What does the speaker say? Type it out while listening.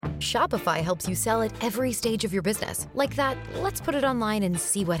Shopify helps you sell at every stage of your business. Like that, let's put it online and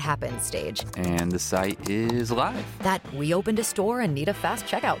see what happens stage. And the site is live. That we opened a store and need a fast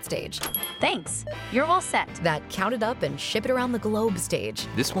checkout stage. Thanks. You're all set. That count it up and ship it around the globe stage.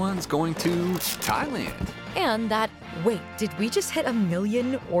 This one's going to Thailand. And that, wait, did we just hit 1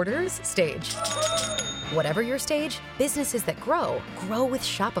 million orders stage? Whatever your stage, businesses that grow with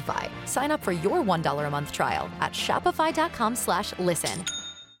Shopify. Sign up for your $1 a month trial at shopify.com/listen.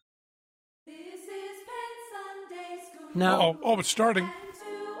 No. Oh, it's starting.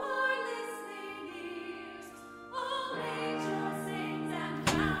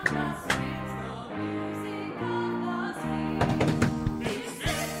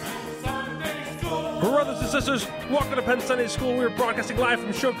 Brothers and sisters, welcome to Penn Sunday School. We're broadcasting live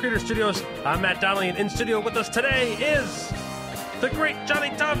from Show Creator Studios. I'm Matt Donnelly, and in studio with us today is the great Johnny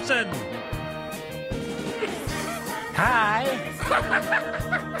Thompson. Hi.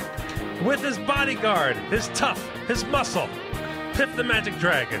 With his bodyguard, his tough, his muscle, Piff the Magic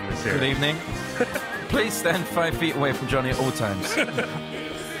Dragon is here. Good evening. Please stand 5 feet away from Johnny at all times.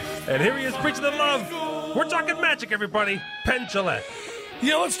 And here he is preaching the love. We're talking magic, everybody. Penn Gillette.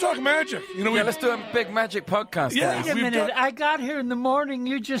 Yeah, let's talk magic. You know, let's do a big magic podcast. Yeah, Wait a minute. I got here in the morning.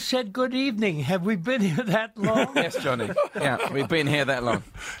 You just said good evening. Have we been here that long? Yes, Johnny. Yeah, we've been here that long.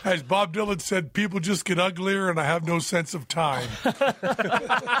 As Bob Dylan said, people just get uglier, and I have no sense of time.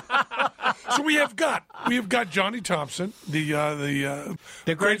 So we have got Johnny Thompson, the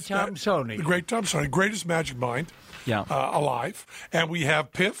Great Piffsoni. The Great Piffsoni, greatest magic mind alive, and we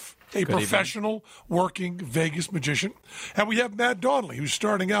have Piff, a professional working Vegas magician, and we have Matt Donnelly, who's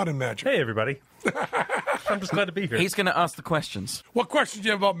starting out in magic. Hey, everybody. I'm just glad to be here. He's going to ask the questions. What questions do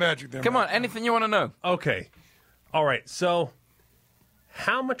you have about magic there, Come Matt? on, anything you want to know. Okay. All right. So,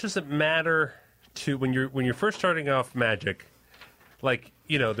 how much does it matter to when you're first starting off magic? Like,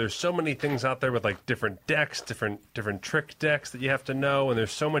 you know, there's so many things out there with like different decks, different trick decks that you have to know, and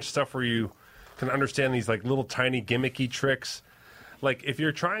there's so much stuff where you can understand these like little tiny gimmicky tricks. Like, if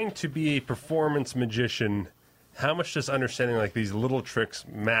you're trying to be a performance magician, how much does understanding like these little tricks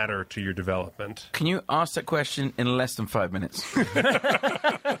matter to your development? Can you ask that question in less than 5 minutes?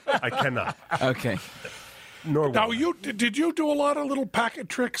 I cannot. Okay. Nor will Now, I. did you do a lot of little packet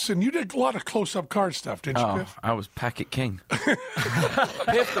tricks, and you did a lot of close-up card stuff, didn't you, Oh, Piff? I was packet king.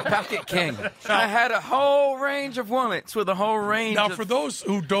 Piff the packet king. I had a whole range of wallets with a whole range Now, of... for those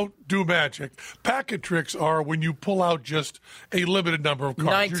who don't do magic, packet tricks are when you pull out just a limited number of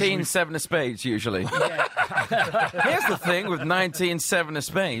cards. 19 seven of spades, usually. Here's the thing with 19 seven of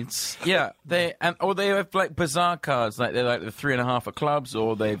spades. Yeah, they have like bizarre cards, like they're like the 3.5 of clubs,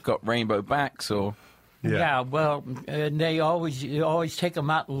 or they've got rainbow backs, or... Yeah, well, and you always take them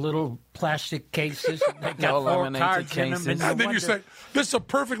out in little plastic cases. They got All 4 laminated cards cases. in them. And then you say, this is a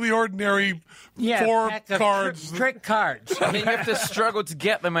perfectly ordinary 4 pack of cards. trick cards. I mean, you have to struggle to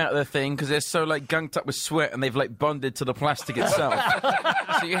get them out of the thing because they're so like gunked up with sweat and they've like bonded to the plastic itself.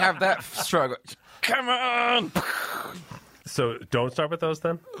 So you have that struggle. Come on! So don't start with those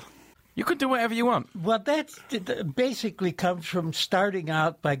then? You can do whatever you want. Well, that basically comes from starting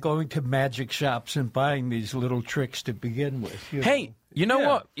out by going to magic shops and buying these little tricks to begin with. Hey, you know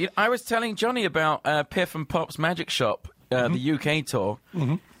what? I was telling Johnny about Piff and Pop's Magic Shop, the UK tour,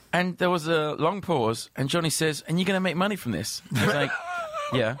 and there was a long pause, and Johnny says, "And you're going to make money from this?" I was like,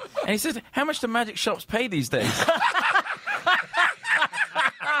 "Yeah." And he says, "How much do magic shops pay these days?"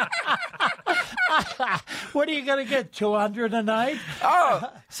 What are you going to get, 200 a night? Oh,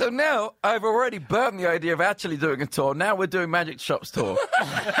 so now I've already burned the idea of actually doing a tour. Now we're doing Magic Shops tour.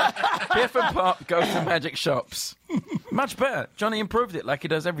 Piff and Pop go to Magic Shops. Much better. Johnny improved it like he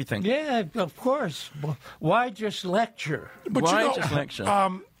does everything. Yeah, of course. Why just lecture? But Why just lecture?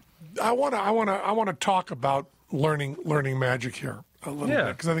 I want to talk about learning magic here a little bit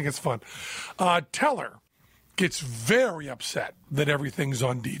because I think it's fun. Teller gets very upset that everything's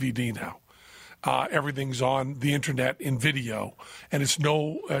on DVD now. Everything's on the internet in video, and it's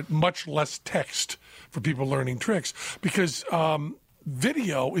much less text for people learning tricks because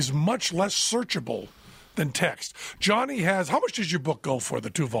video is much less searchable than text. Johnny has, how much does your book go for,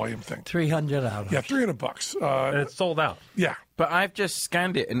 the 2-volume thing? $300. Yeah, $300. And it's sold out. Yeah. But I've just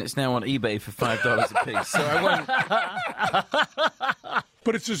scanned it, and it's now on eBay for $5 a piece. So I won't...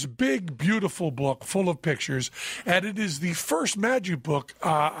 But it's this big, beautiful book full of pictures, and it is the first magic book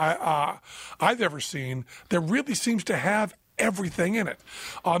I've ever seen that really seems to have everything in it.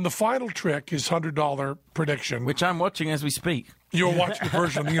 On the final trick, his $100 prediction, Which I'm watching as we speak. You're watching the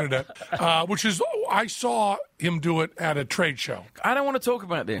version on the internet, which is, I saw him do it at a trade show. I don't want to talk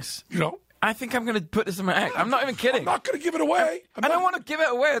about this. You know, I think I'm going to put this in my act. I'm not even kidding. I'm not going to give it away. I don't want to give it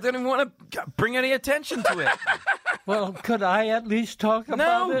away. I don't even want to bring any attention to it. Well, could I at least talk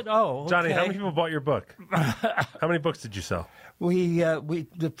about it? Oh, okay. Johnny, how many people bought your book? How many books did you sell?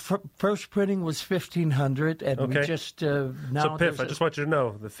 First printing was 1,500, and we just now. So, Piff, I just want you to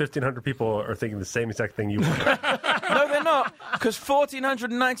know the 1,500 people are thinking the same exact thing you were. No, they're not, because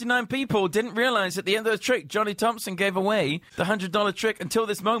 1,499 people didn't realize at the end of the trick, Johnny Thompson gave away the $100 trick until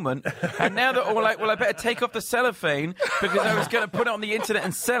this moment, and now they're all like, well, I better take off the cellophane because I was going to put it on the internet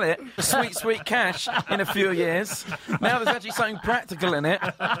and sell it for sweet, sweet cash in a few years. Now there's actually something practical in it.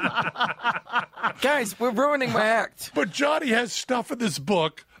 Guys, we're ruining my act. But Johnny has stuff in this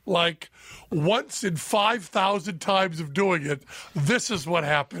book like once in 5,000 times of doing it, this is what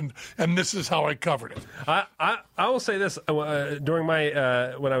happened, and this is how I covered it. I will say this. During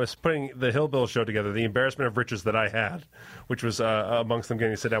my when I was putting the Hillbill show together, the embarrassment of riches that I had, which was amongst them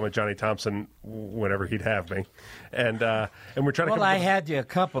getting to sit down with Johnny Thompson whenever he'd have me. And we're trying to Well, I had you a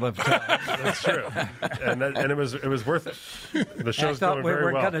couple of times. That's true. And it was worth it. The show's going very well.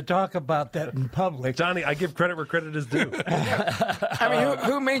 We were going to talk about that in public. Johnny, I give credit where credit is due. I mean,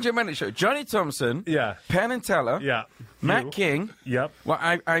 who made your money show? Johnny Thompson, Yeah. Penn and Teller, Yeah. Matt You. King. Yep. Well,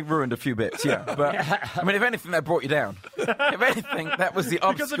 I ruined a few bits, yeah. But, I mean, if anything, that brought you down. If anything, that was the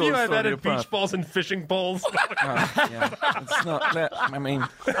obstacle. Because of you, I've on your added path. beach balls and fishing poles. Yeah. It's not that, I mean,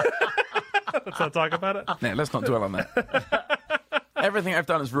 Let's not talk about it. no, let's not dwell on that. Everything I've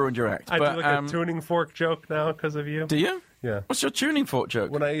done has ruined your act. I but, do like a tuning fork joke now because of you. do you? Yeah. What's your tuning fork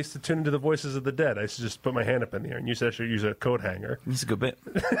joke? When I used to tune into the voices of the dead, I used to just put my hand up in the air, and you said I should use a coat hanger. This is a good bit.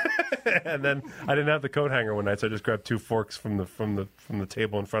 And then I didn't have the coat hanger one night, so I just grabbed two forks from the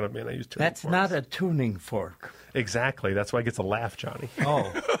table in front of me, and I used tuning That's forks. not a tuning fork. Exactly. That's why it gets a laugh, Johnny.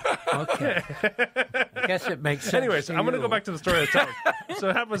 Oh, okay. I guess it makes sense. Anyways, to I'm going to you. go back to the story of the time. So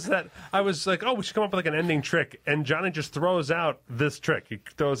it happens that I was like, oh, we should come up with like an ending trick. And Johnny just throws out this trick. He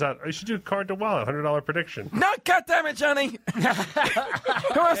throws out, you should do card to wallet, $100 prediction. No, God damn it, Johnny!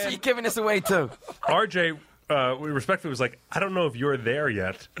 Who else are you giving this away to? RJ, we respectfully was like, I don't know if you're there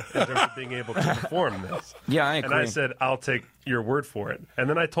yet in terms of being able to perform this. Yeah, I agree. And I said, I'll take your word for it. And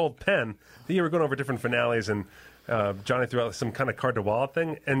then I told Penn that you were going over different finales, and Johnny threw out some kind of card to wallet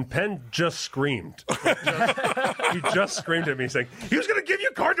thing, and Penn just screamed. He just screamed at me saying, he was going to give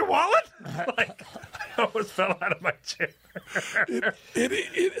you card to wallet? Like, I almost fell out of my chair.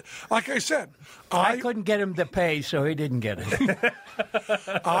 Like I said, I couldn't get him to pay, so he didn't get it.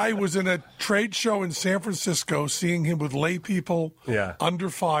 I was in a trade show in San Francisco seeing him with lay people under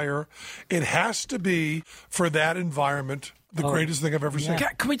fire. It has to be, for that environment, the greatest thing I've ever seen.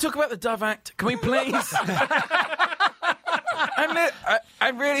 Can we talk about the Dove Act? Can we please? I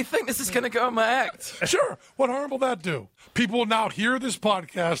really think this is going to go on my act. Sure. What harm will that do? People will now hear this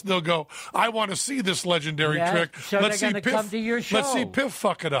podcast. They'll go, I want to see this legendary trick. So they're going to come to your show. Let's see Piff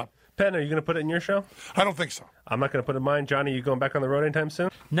fuck it up. Penn, are you going to put it in your show? I don't think so. I'm not going to put it in mine. Johnny, you going back on the road anytime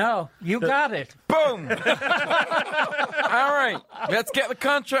soon? No, you got it. Boom! All right, let's get the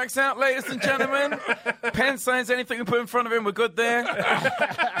contracts out, ladies and gentlemen. Penn signs anything we put in front of him. We're good there.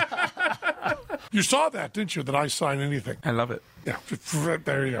 You saw that, didn't you, that I sign anything? I love it. Yeah,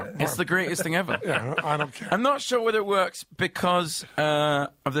 there you go. It's the greatest thing ever. Yeah, I don't care. I'm not sure whether it works because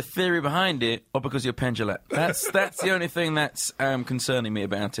of the theory behind it or because you're Penn Jillette. That's the only thing that's concerning me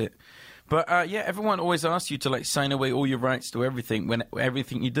about it. But, yeah, everyone always asks you to, like, sign away all your rights to everything,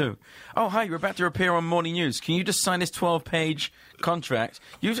 everything you do. Oh, hi, you're about to appear on Morning News. Can you just sign this 12-page contract?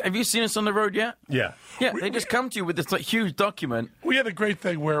 Have you seen us on the road yet? Yeah. Yeah, they just come to you with this, like, huge document. We had a great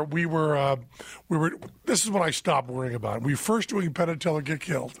thing where we were, this is when I stopped worrying about it. We were first doing Penn and Teller Get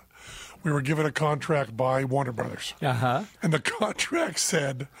Killed. We were given a contract by Warner Brothers. Uh-huh. And the contract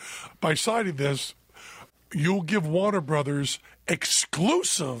said, by signing this, you'll give Warner Brothers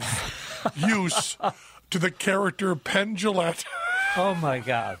exclusive use to the character Penn Jillette Oh, my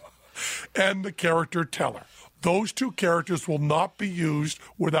God. and the character Teller. Those two characters will not be used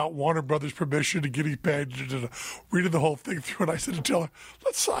without Warner Brothers' permission to getting paid. Reading the whole thing through, and I said to Teller,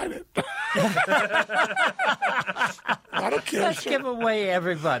 let's sign it. I don't care. Let's give away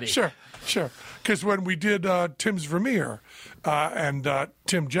everybody. Sure. Because when we did Tim's Vermeer, and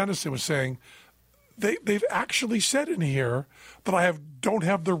Tim Jennison was saying, they've actually said in here that I don't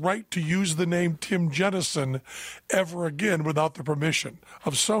have the right to use the name Tim Jennison ever again without the permission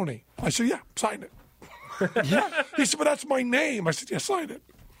of Sony. I said, yeah, sign it. Yeah. He said, but that's my name. I said, yeah, sign it.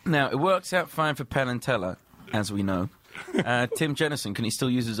 Now, it works out fine for Penn and Teller, as we know. Tim Jennison, can he still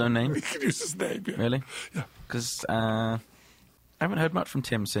use his own name? He can use his name. Yeah. Really? Yeah. Because I haven't heard much from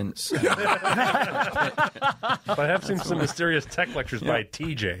Tim since. But I have seen some mysterious tech lectures by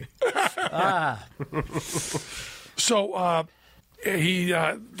TJ. So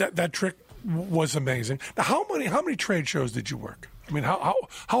that trick was amazing. Now, how many trade shows did you work? I mean, how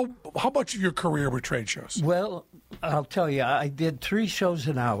much of your career were trade shows? Well, I'll tell you, I did 3 shows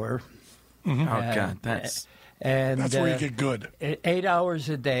an hour. Oh, God, that's where you get good. 8 hours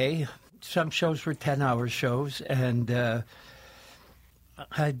a day. Some shows were 10-hour shows, and I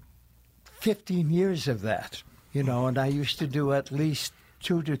had 15 years of that, and I used to do at least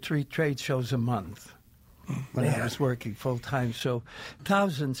 2 to 3 trade shows a month when I was working full-time, so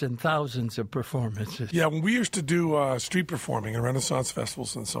thousands and thousands of performances. Yeah, when we used to do street performing and Renaissance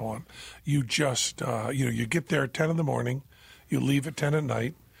festivals and so on, you just, you get there at 10 in the morning, you leave at 10 at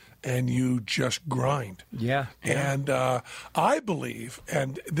night, and you just grind. Yeah. And I believe,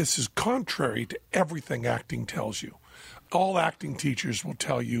 and this is contrary to everything acting tells you, all acting teachers will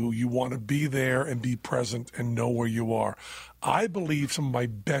tell you you want to be there and be present and know where you are. I believe some of my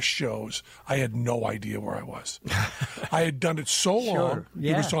best shows, I had no idea where I was. I had done it so long,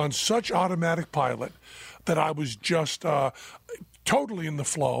 it was on such automatic pilot that I was just totally in the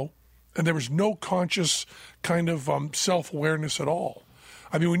flow, and there was no conscious kind of self-awareness at all.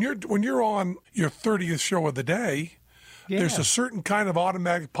 I mean, when you're on your 30th show of the day, there's a certain kind of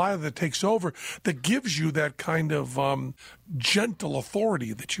automatic pilot that takes over that gives you that kind of gentle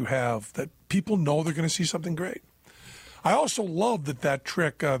authority that you have, that people know they're going to see something great. I also love that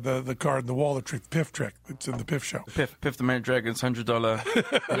trick, the card in the wall, the Piff trick. It's in the Piff show. Piff the Magic Dragon's $100.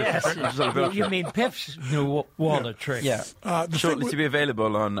 Yes. You mean Piff's new wallet trick. Yeah. Shortly to be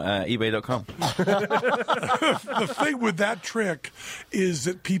available on eBay.com. The thing with that trick is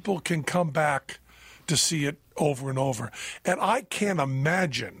that people can come back to see it over and over. And I can't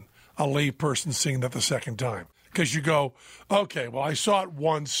imagine a layperson seeing that the second time. Because you go, okay, well, I saw it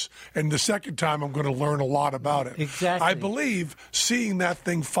once, and the second time I'm going to learn a lot about it. Exactly. I believe seeing that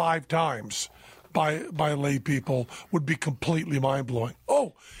thing 5 times by lay people would be completely mind-blowing.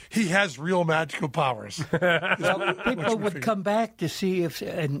 Oh, he has real magical powers. Well, people would come back to see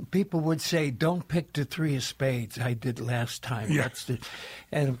and people would say, don't pick the 3 of spades I did last time. Yeah.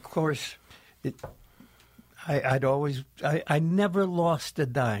 And, of course, I never lost a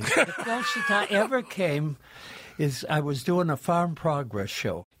dime. The closest I ever came is I was doing a farm progress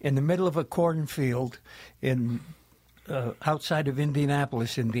show in the middle of a cornfield in outside of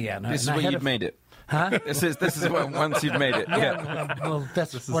Indianapolis, Indiana. This is where you'd made it. Huh? This is once you'd made it. Yeah. Well,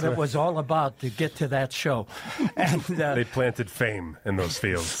 that's what it was all about, to get to that show. And they planted fame in those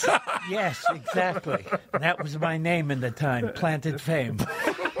fields. Yes, exactly. That was my name in the time, Planted Fame.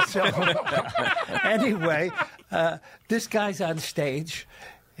 So anyway, this guy's on stage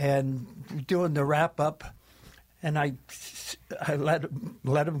and doing the wrap-up, and I let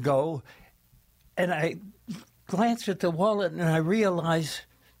him go, and I glance at the wallet, and I realize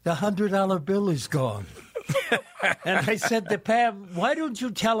the $100 bill is gone. And I said to Pam, why don't you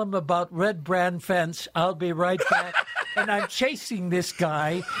tell him about Red Brand Fence? I'll be right back. And I'm chasing this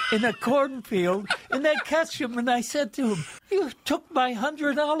guy in a cornfield, and I catch him, and I said to him, you took my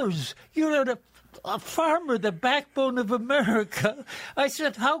 $100. You're a farmer, the backbone of America. I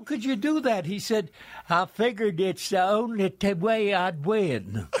said, how could you do that? He said, I figured it's the only way I'd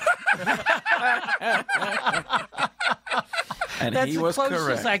win. And That's he was the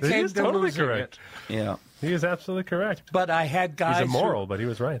closest correct. I came He is to totally losing correct. it. Yeah. He is absolutely correct. But I had guys. He's immoral, but he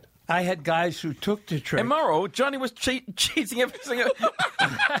was right. I had guys who took the trick. Immoral? Johnny was cheating every single... What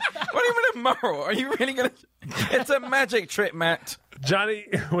do you mean immoral? Are you really going to... It's a magic trick, Matt. Johnny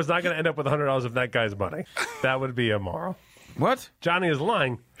was not going to end up with $100 of that guy's money. That would be immoral. What? Johnny is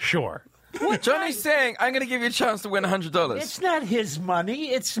lying, sure. What? Johnny's saying, I'm going to give you a chance to win $100. It's not his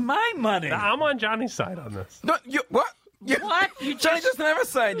money. It's my money. I'm on Johnny's side on this. No, what? What? Johnny doesn't have a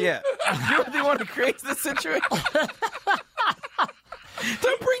side yet. You're the one who creates the situation.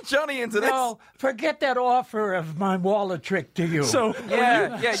 Don't bring Johnny into this. No, forget that offer of my wallet trick to you. So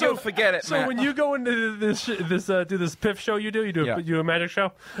You'll forget it, So Matt. when you go into this Piff show you do a magic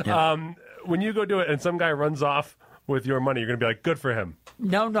show, when you go do it and some guy runs off with your money, you're going to be like, good for him.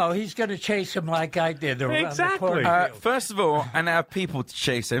 No, he's going to chase him like I did around Exactly. the cornfield. First of all, and our people to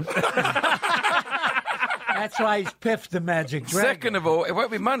chase him. That's why he's Piff the Magic Dragon. Second of all, it won't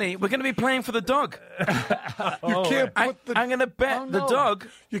be money. We're going to be playing for the dog. You can't put the... I'm going to bet the dog.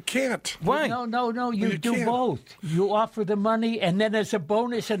 You can't. Why? No, you you do can't. both. You offer the money, and then as a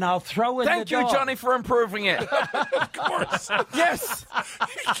bonus, and I'll throw in Thank the you, dog. Johnny, for improving it. Of course. Yes.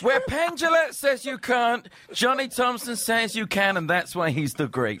 Where Penn Jillette says you can't, Johnny Thompson says you can, and that's why he's the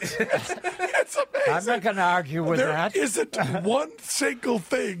great. It's amazing. I'm not going to argue with There that. isn't one single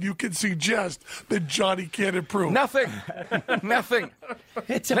thing you can suggest that Johnny can't improve. Nothing. Nothing.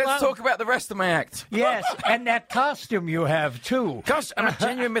 It's Let's talk about the rest of my act. Yes, and that costume you have, too. Gosh, I'm a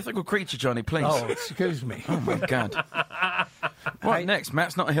genuine mythical creature, Johnny, please. Oh, excuse me. Oh, my God. What next?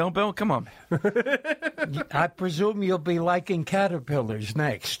 Matt's not a hillbill? Come on. I presume you'll be liking caterpillars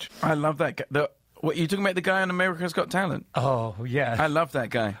next. I love that guy. What, you talking about the guy on America's Got Talent? Oh, yeah. I love that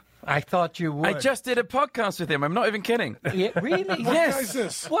guy. I thought you would. I just did a podcast with him. I'm not even kidding. Yeah, really? What Yes. guy is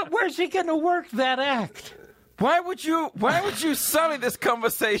this? Where's he going to work that act? Why would you sully this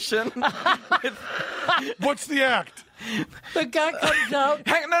conversation? What's the act? The guy comes out.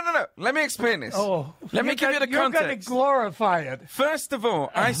 Hang on, no. Let me explain this. Oh, Let me give you the You're going to context. glorify it. First of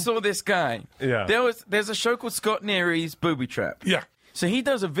all, I saw this guy. Yeah. There's a show called Scott Neary's Booby Trap. Yeah. So he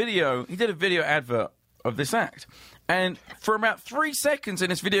did a video advert of this act. And for about 3 seconds in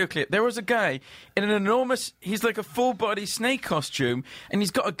this video clip, there was a guy in an enormous, he's like a full-body snake costume, and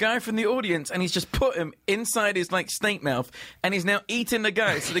he's got a guy from the audience, and he's just put him inside his, like, snake mouth, and he's now eating the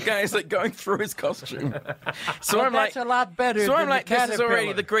guy, so the guy is, like, going through his costume. So Well, I'm that's like, a lot better so than I'm like, the this is already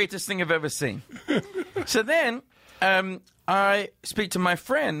caterpillar. the greatest thing I've ever seen. So then, I speak to my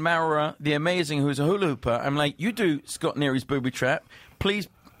friend, Maura, the Amazing, who's a hula hooper. I'm like, you do Scott Neary's Booby Trap. Please,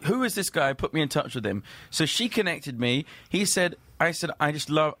 who is this guy? Put me in touch with him. So she connected me. I said,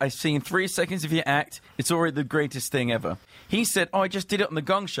 I've seen 3 seconds of your act. It's already the greatest thing ever. He said, I just did it on the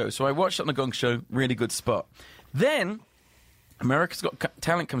Gong Show. So I watched it on the Gong Show. Really good spot. Then America's Got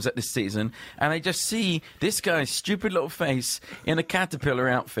Talent comes out this season, and I just see this guy's stupid little face in a caterpillar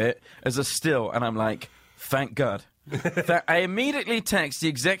outfit as a still, and I'm like, thank God. I immediately text the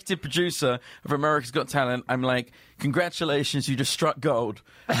executive producer of America's Got Talent. I'm like, congratulations, you just struck gold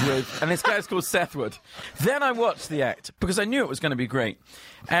with, and this guy's called Seth Wood. Then I watched the act because I knew it was going to be great.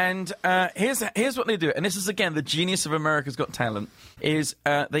 And here's what they do, and this is again the genius of America's Got Talent. Is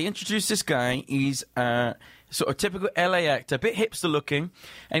they introduce this guy. He's sort of typical LA actor, a bit hipster looking,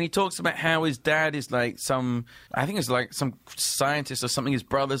 and he talks about how his dad is like some scientist or something. His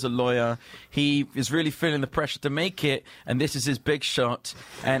brother's a lawyer. He is really feeling the pressure to make it, and this is his big shot,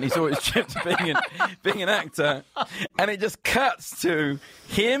 and he's always tripped to being an actor. And it just cuts to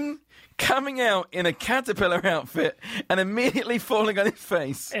him coming out in a caterpillar outfit and immediately falling on his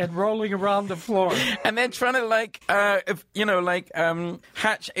face. And rolling around the floor. And then trying to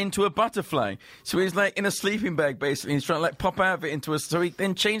hatch into a butterfly. So he's like in a sleeping bag basically. He's trying to like pop out of it so he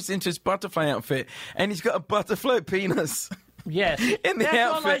then changed into his butterfly outfit, and he's got a butterfly penis. Yes. In the That's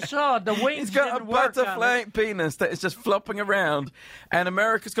outfit. all I saw. The wings He's got a didn't work on butterfly it. penis that is just flopping around, and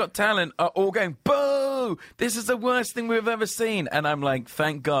America's Got Talent are all going, boo! This is the worst thing we've ever seen. And I'm like,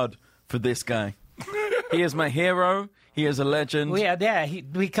 thank God for this guy. He is my hero. He is a legend. Well, yeah,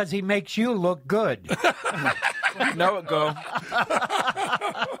 because he makes you look good. Know it, go.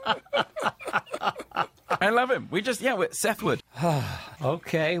 I love him. With Seth Wood.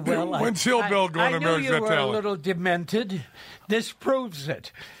 Okay, well, When's Hillbill going to I knew America's you Got were a Talent? little demented. This proves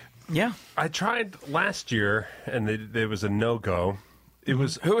it. Yeah. I tried last year, and there was a no-go. It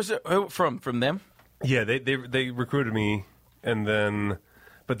was Who was it? Who from them? yeah. They recruited me, and then,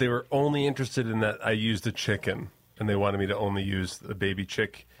 but they were only interested in that I used a chicken, and they wanted me to only use the baby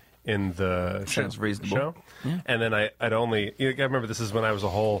chick in the Sounds reasonable. show. Yeah. And then I remember this is when I was a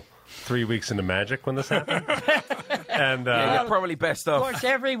whole 3 weeks into magic when this happened. And You're probably best Of off. course,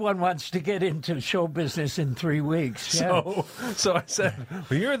 everyone wants to get into show business in 3 weeks. Yeah. so I said, well,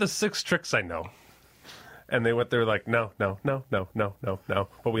 here are the 6 tricks I know. And they were like, no.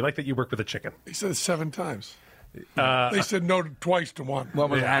 But we like that you work with a chicken. He said it 7 times. They said no twice to one. What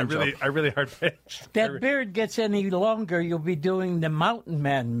was Yeah, I really hard pitched. That beard gets any longer, you'll be doing the Mountain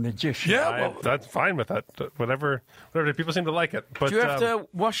Man magician. Yeah, well, That's fine with that. Whatever. People seem to like it. But Do you have to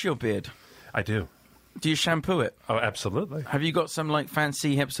wash your beard? I do. Do you shampoo it? Oh, absolutely. Have you got some like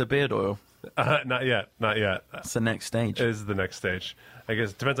fancy hipster beard oil? Not yet. That's the next stage. It is the next stage. I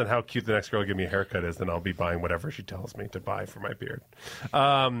guess it depends on how cute the next girl give me a haircut is. Then I'll be buying whatever she tells me to buy for my beard.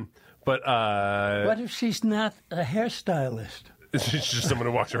 But What if she's not a hairstylist? she's just someone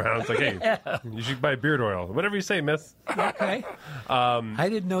who walks around. It's like, hey, you should buy beard oil. Whatever you say, miss. Okay. I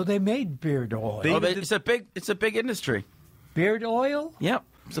didn't know they made beard oil. It's a big industry. Beard oil? Yep.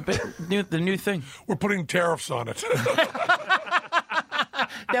 It's a big the new thing. we're putting tariffs on it.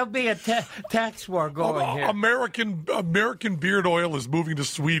 There'll be a tax war going here. American beard oil is moving to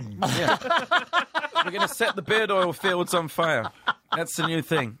Sweden. We're going to set the beard oil fields on fire. That's the new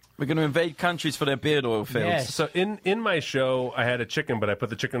thing. We're going to invade countries for their beard oil fields. Yes. So in my show, I had a chicken, but I put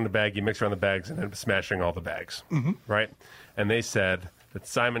the chicken in the bag. You mix around the bags, and then smashing all the bags, right? And they said that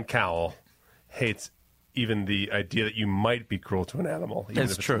Simon Cowell hates even the idea that you might be cruel to an animal, even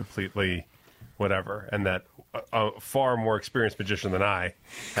That's if it's true. completely whatever. And that a far more experienced magician than I.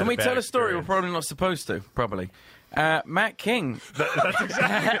 Can we tell a story? We're probably not supposed to. Probably. Matt King. That's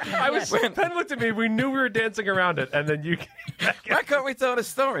exactly. Penn looked at me. We knew we were dancing around it, and then you. Why can't we tell the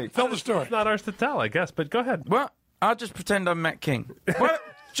story? Tell the story. It's not ours to tell, I guess. But go ahead. Well, I'll just pretend I'm Matt King. Well,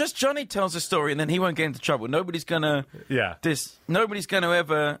 just Johnny tells a story, and then he won't get into trouble. Nobody's gonna. Yeah. Nobody's gonna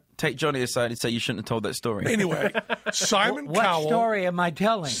ever take Johnny aside and say you shouldn't have told that story. Anyway, Simon What Cowell. story am I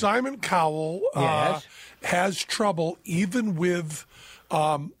telling? Simon Cowell Yes. has trouble even with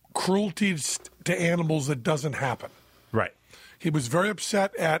cruelty to animals that doesn't happen. Right. He was very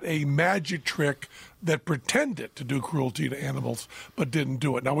upset at a magic trick that pretended to do cruelty to animals but didn't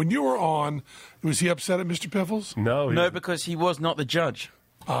do it. Now, when you were on, was he upset at Mr. Piffles? No, because he was not the judge.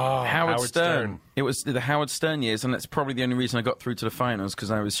 Howard Stern. It was the Howard Stern years, and that's probably the only reason I got through to the finals,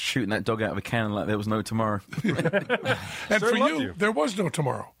 because I was shooting that dog out of a cannon like there was no tomorrow. And for you, there was no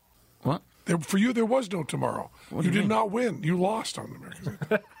tomorrow. What? For you, there was no tomorrow. What do You you did mean? not win. You lost on American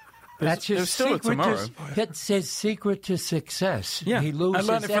Idol. That's his there's still a secret. tomorrow. It's his secret to success. Yeah, He loses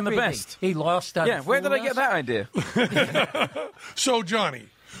I learned it from the everything. best. He lost on Yeah, where did I Fool get Us. that idea? So, Johnny,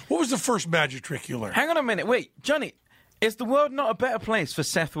 what was the first magic trick you learned? Hang on a minute. Wait, Johnny, is the world not a better place for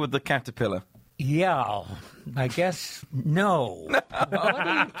Seth with the caterpillar? Yeah, I guess no. What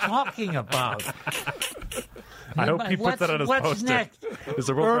are you talking about? I hope he puts that on his What's poster. next? Is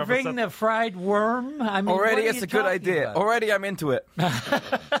the world Irving represent- the fried worm? I mean, Already, what are it's you a good talking idea. about? Already, I'm into it.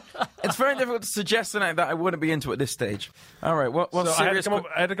 It's very difficult to suggest tonight that I wouldn't be into at this stage. All right, what So serious?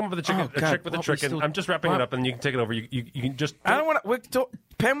 I had to come up with a Oh, God, trick with a what trick, we and still- I'm just wrapping what? it up, and you can take it over. You can just. I don't want to.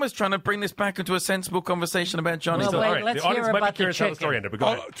 Penn was trying to bring this back into a sensible conversation about Johnny. Well, All wait, right, let's the audience hear might be about the curious how the chicken. story ended, but go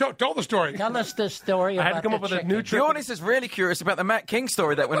ahead. Tell the story. Tell us the story I about had to come the up with a chicken. new The trick. audience is really curious about the Matt King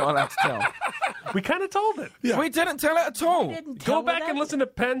story that we're not allowed to tell. We kind of told it. Yeah. We didn't tell it at all. Didn't Go tell back it and listen to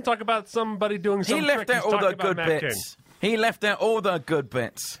Penn talk about somebody doing some He left trick. out He's all the talking about good Matt bits. He left out all the good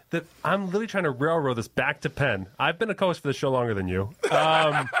bits. King. I'm literally trying to railroad this back to Penn. I've been a host for the show longer than you.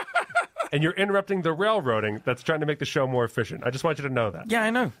 And you're interrupting the railroading that's trying to make the show more efficient. I just want you to know that. Yeah, I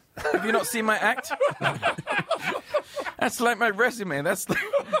know. Have you not seen my act? That's like my resume. That's like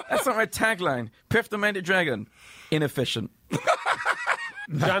my tagline. Piff the Manic Dragon. Inefficient.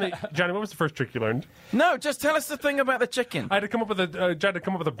 Johnny, what was the first trick you learned? No, just tell us the thing about the chicken. I had to come up with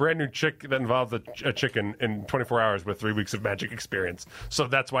a brand new trick that involved a chicken in 24 hours with 3 weeks of magic experience. So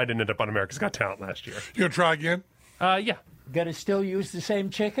that's why I didn't end up on America's Got Talent last year. You gonna try again? Yeah. Got to still use the same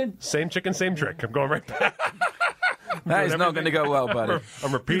chicken? Same chicken, same trick. I'm going right back. That is not going to go well, buddy.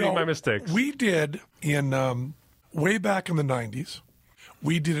 I'm repeating my mistakes. We did in way back in the 90s,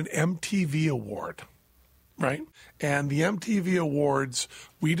 we did an MTV award, right? And the MTV awards,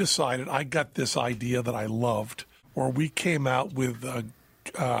 we decided, I got this idea that I loved, where we came out with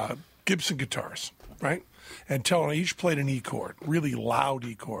Gibson guitars, right? And I each played an E chord, really loud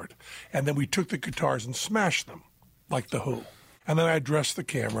E chord. And then we took the guitars and smashed them, like The Who. And then I addressed the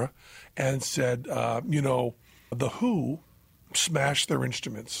camera and said, The Who smashed their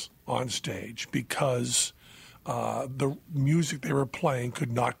instruments on stage because the music they were playing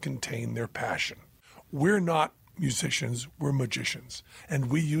could not contain their passion. We're not musicians, we're magicians. And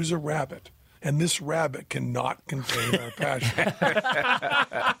we use a rabbit. And this rabbit cannot contain our passion.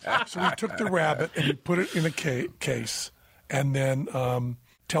 So we took the rabbit and we put it in a case. And then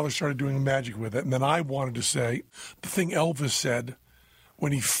Teller started doing magic with it. And then I wanted to say the thing Elvis said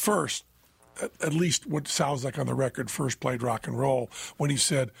when he first, at least what sounds like on the record, first played rock and roll, when he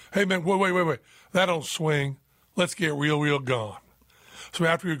said, "Hey, man, wait. That don't swing. Let's get real gone." So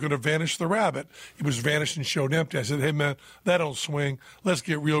after we were going to vanish the rabbit, he was vanished and showed empty. I said, "Hey, man, that don't swing. Let's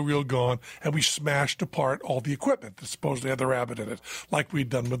get real gone." And we smashed apart all the equipment that supposedly had the rabbit in it, like we'd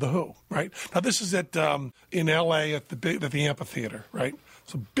done with The Who, right? Now, this is at in L.A. at the amphitheater, right?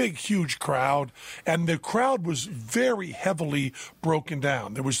 It's a big, huge crowd. And the crowd was very heavily broken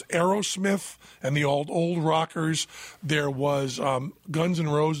down. There was Aerosmith and the old rockers. There was Guns N'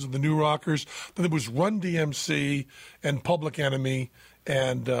 Roses and the new rockers. Then there was Run DMC and Public Enemy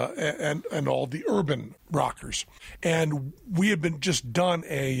and all the urban rockers. And we had been just done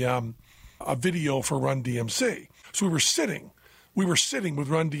a video for Run DMC. So we were sitting with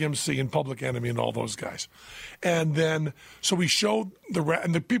Run DMC and Public Enemy and all those guys. And then, so we showed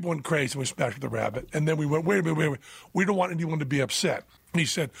and the people went crazy and we smashed the rabbit. And then we went, wait a minute. We don't want anyone to be upset. And he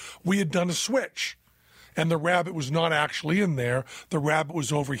said, we had done a switch. And the rabbit was not actually in there. The rabbit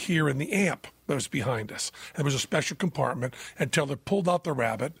was over here in the amp that was behind us. And there was a special compartment. And Teller pulled out the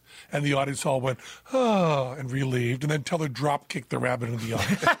rabbit, and the audience all went, "Oh," and relieved. And then Teller drop kicked the rabbit into the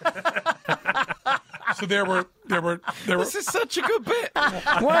audience. So there were. This is such a good bit.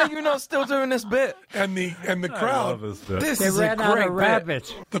 Why are you not still doing this bit? And the crowd. This They is a ran out great of bit.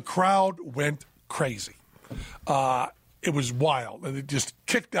 rabbits. The crowd went crazy. It was wild, and it just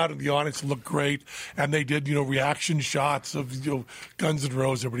kicked out of the audience and looked great. And they did, reaction shots of Guns N'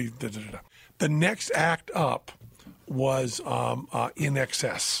 Roses. Everybody. Da. The next act up was In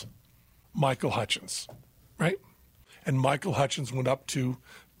Excess, Michael Hutchence, right? And Michael Hutchence went up to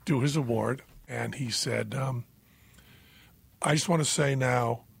do his award, and he said, "I just want to say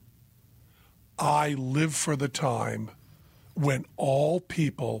now, I live for the time when all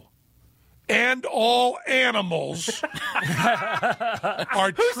people." And all animals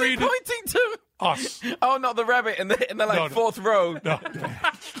are Who's he treated pointing to? us. Oh, not the rabbit in the No. fourth row. No.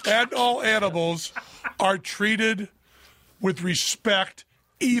 And all animals are treated with respect,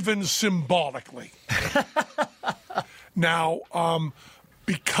 even symbolically. Now,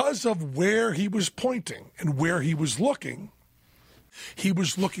 because of where he was pointing and where he was looking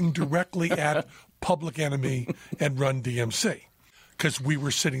directly at Public Enemy and Run DMC, because we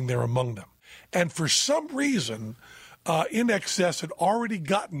were sitting there among them. And for some reason, In Excess had already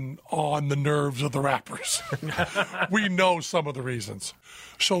gotten on the nerves of the rappers. We know some of the reasons.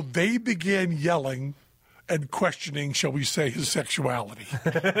 So they began yelling and questioning, shall we say, his sexuality.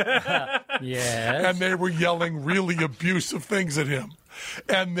 Yes. And they were yelling really abusive things at him.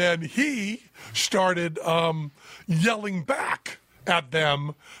 And then he started yelling back at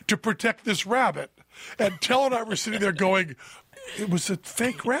them to protect this rabbit. And Tell and I were sitting there going, it was a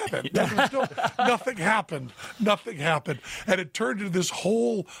fake rabbit. Nothing happened. Nothing happened. And it turned into this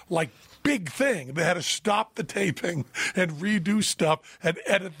whole, big thing. They had to stop the taping and redo stuff and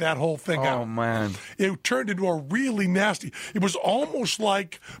edit that whole thing out. Oh, man. It turned into a really nasty. It was almost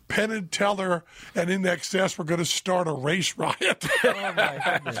like Penn and Teller and In Excess were going to start a race riot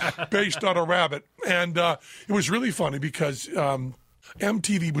based on a rabbit. And it was really funny because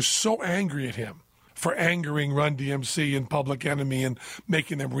MTV was so angry at him for angering Run DMC and Public Enemy and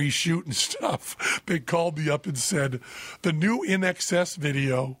making them reshoot and stuff. They called me up and said, the new In Excess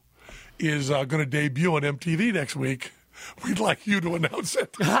video is going to debut on MTV next week. We'd like you to announce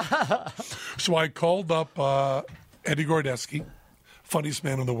it. So I called up Eddie Gordeski, funniest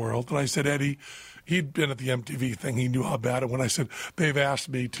man in the world, and I said, Eddie, he'd been at the MTV thing. He knew how bad it went. I said, they've asked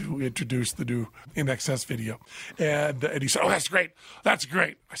me to introduce the new In Excess video. And he said, oh, that's great. That's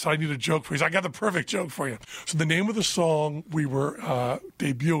great. I said, I need a joke for you. He said, I got the perfect joke for you. So the name of the song we were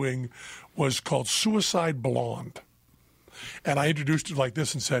debuting was called Suicide Blonde. And I introduced it like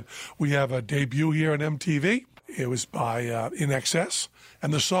this and said, we have a debut here on MTV. It was by In Excess.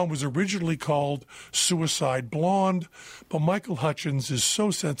 And the song was originally called Suicide Blonde. But Michael Hutchence is so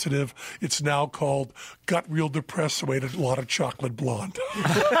sensitive, it's now called Got Real Depressed, so ate a lot of chocolate blonde.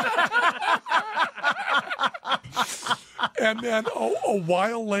 And then a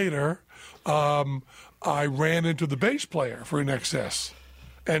while later, I ran into the bass player for In Excess.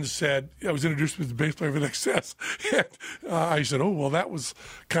 And said, I was introduced to the bass player of In Excess. And I said, oh, well, that was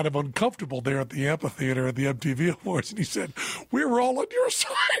kind of uncomfortable there at the amphitheater at the MTV Awards. And he said, we were all on your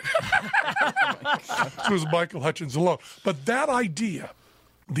side. So it was Michael Hutchence alone. But that idea,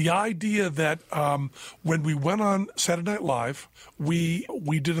 the idea that when we went on Saturday Night Live, we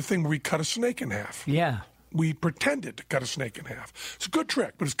did a thing where we cut a snake in half. Yeah. We pretended to cut a snake in half. It's a good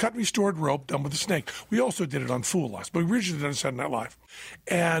trick, but it's cut and restored rope done with a snake. We also did it on Fool Us, but we originally did it on Saturday Night Live.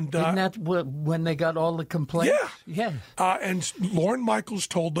 And Isn't that when they got all the complaints? Yeah. Yeah. And Lorne Michaels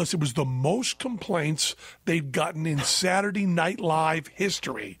told us it was the most complaints they'd gotten in Saturday Night Live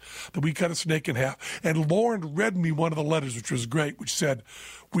history that we cut a snake in half. And Lorne read me one of the letters, which was great, which said,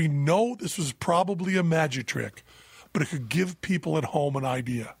 we know this was probably a magic trick, but it could give people at home an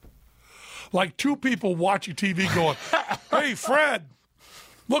idea. Like two people watching TV going, hey, Fred,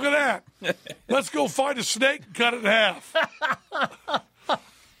 look at that. Let's go find a snake and cut it in half.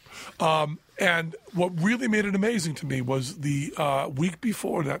 And what really made it amazing to me was the week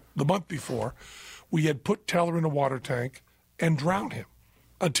before that, the month before, we had put Teller in a water tank and drowned him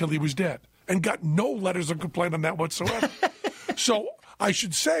until he was dead and got no letters of complaint on that whatsoever. So I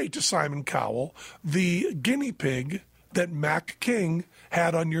should say to Simon Cowell, the guinea pig that Mac King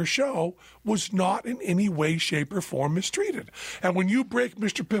had on your show was not in any way, shape, or form mistreated. And when you break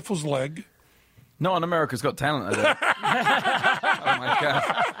Mr. Piffle's leg... Not on America's Got Talent, I don't. Oh, my God.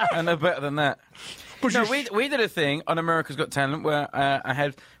 And they're better than that. But No, we did a thing on America's Got Talent where I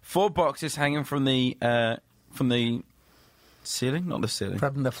had 4 boxes hanging from the Ceiling? Not the ceiling.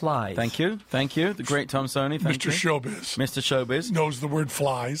 From the flies. Thank you. The great Tom Sony. Thank Mr. you. Showbiz Mr. Showbiz. knows the word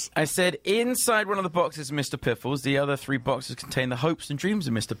flies. I said inside one of the boxes, Mr. Piffles. The other 3 boxes contain the hopes and dreams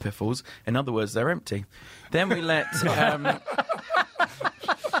of Mr. Piffles. In other words, they're empty. Then we let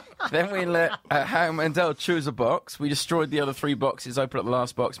Howie Mandel choose a box. We destroyed the other 3 boxes. Opened up the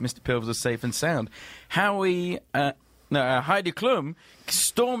last box. Mr. Piffles was safe and sound. Heidi Klum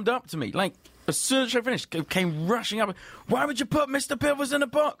stormed up to me like. As soon as I finished, came rushing up. Why would you put Mr. Piffles in a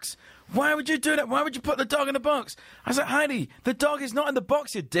box? Why would you do that? Why would you put the dog in a box? I was like, Heidi, the dog is not in the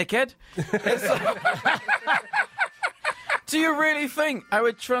box, you dickhead. Do you really think I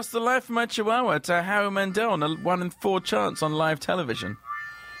would trust the life of my chihuahua to Howie Mandel on a 1 in 4 chance on live television?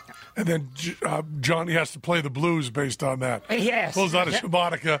 And then Johnny has to play the blues based on that. Yes. Pulls out a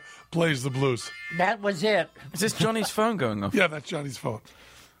harmonica, plays the blues. That was it. Is this Johnny's phone going off? Yeah, that's Johnny's phone.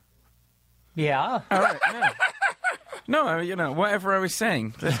 Yeah. All right, no, whatever I was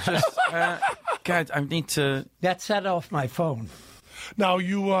saying. Let's just, God, I need to... That set off my phone. Now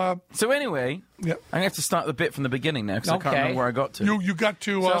you... So anyway, yeah. I'm going to have to start the bit from the beginning now because I can't Okay. remember where I got to. You got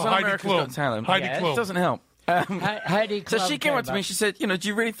to So I was on Heidi America's Klum. Got Talent. Heidi Yes. Klum. It doesn't help. Heidi So Klum she came up to me and she said, do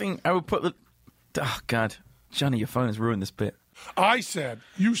you really think I would put the... Oh, God. Johnny, your phone has ruined this bit. You said.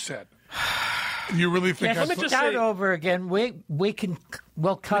 You really think Yes, Let me just start say- over again.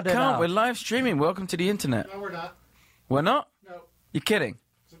 We'll cut it Can't. out. We're live streaming. Welcome to the internet. No, we're not. We're not? No. You're kidding.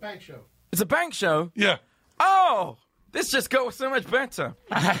 It's a bank show. It's a bank show? Yeah. Oh! This just got so much better.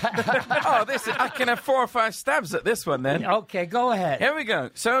 I can have 4 or 5 stabs at this one then. Okay, go ahead. Here we go.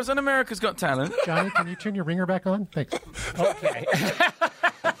 So I was on America's Got Talent. Johnny, can you turn your ringer back on? Thanks. Okay.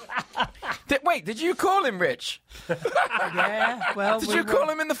 Wait, did you call him Rich? Yeah, well, Did you call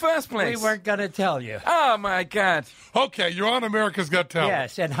him in the first place? We weren't going to tell you. Oh, my God. Okay, you're on America's Got Talent.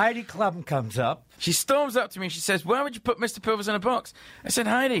 Yes, and Heidi Klum comes up. She storms up to me and she says, why would you put Mr. Piffles in a box? I said,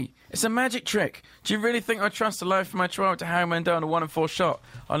 Heidi, it's a magic trick. Do you really think I trust the life of my chihuahua to Howie Mandel on a 1 in 4 shot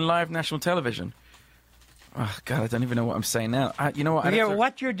on live national television? Oh, God, I don't even know what I'm saying now. You know what?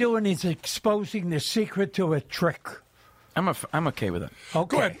 What you're doing is exposing the secret to a trick. I'm okay with it.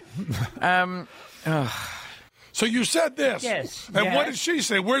 Okay. Go ahead. So you said this. Yes. And Yes. what did she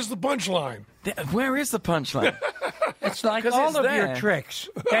say? Where's the punchline? Where is the punchline? It's like 'Cause all it's of your there. tricks.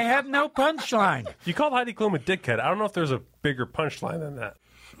 They have no punchline. You called Heidi Klum a dickhead. I don't know if there's a bigger punchline than that.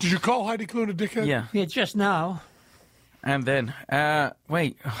 Did you call Heidi Klum a dickhead? Yeah. Yeah, just now. And then,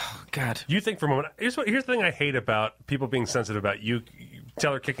 wait. Oh, God. You think for a moment. Here's the thing I hate about people being sensitive about you.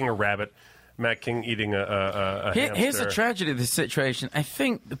 Teller kicking a rabbit, Matt King eating a hamster. Here's the tragedy of this situation. I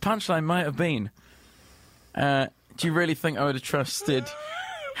think the punchline might have been, do you really think I would have trusted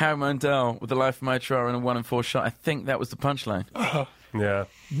Howie Mandel with the life of my chihuahua in a 1 in 4 shot? I think that was the punchline. Yeah.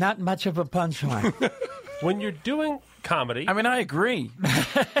 Not much of a punchline. When you're doing comedy, I mean, I agree.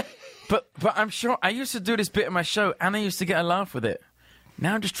 but I'm sure I used to do this bit in my show, and I used to get a laugh with it.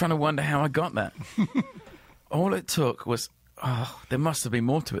 Now I'm just trying to wonder how I got that. All it took was, there must have been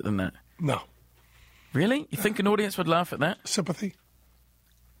more to it than that. No. Really? You think an audience would laugh at that? Sympathy.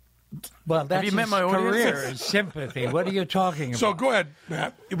 Well, that's you met his my audience? career is sympathy. What are you talking about? So go ahead,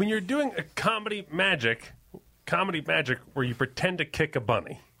 Matt. when you're doing a comedy magic where you pretend to kick a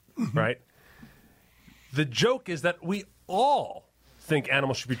bunny, right? The joke is that we all think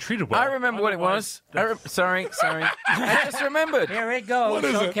animals should be treated well. I remember what it was. Sorry. I just remembered. Here it goes. What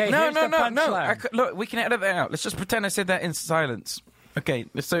is it? Okay, No. here's the punchline. Look, we can edit that out. Let's just pretend I said that in silence. Okay,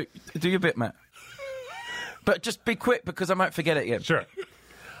 so do your bit, Matt. But just be quick because I might forget it again. Sure.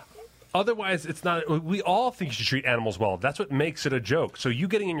 Otherwise, it's not. We all think you should treat animals well. That's what makes it a joke. So you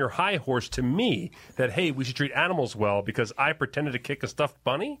getting in your high horse to me that, hey, we should treat animals well because I pretended to kick a stuffed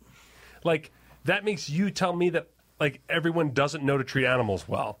bunny? Like, that makes you tell me that, like, everyone doesn't know to treat animals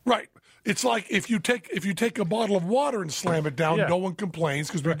well. Right. It's like if you take a bottle of water and slam it down, Yeah. no one complains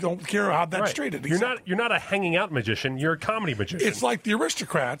because we don't care how that's Right. treated. You're not a hanging out magician. You're a comedy magician. It's like the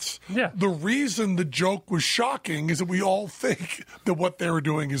Aristocrats. Yeah. The reason the joke was shocking is that we all think that what they were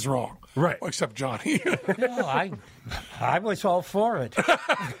doing is wrong. Right. Well, except Johnny. No, I was all for it.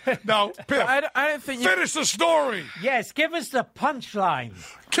 Now, Piff, I don't think you... finish the story. Yes, give us the punchline.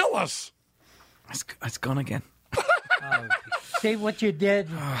 Kill us. It's gone again. See what you did?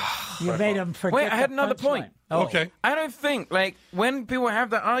 You made him forget. Wait, I had the another punchline. point. Oh. Okay. I don't think, like, when people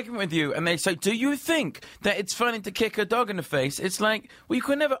have that argument with you and they say, do you think that it's funny to kick a dog in the face? It's like, well, you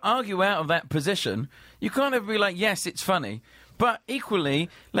can never argue out of that position. You can't ever be like, yes, it's funny. But equally,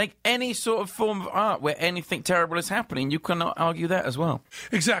 like any sort of form of art where anything terrible is happening, you cannot argue that as well.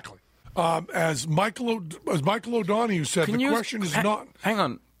 Exactly. As Michael O'Donoghue said, the question is not... Hang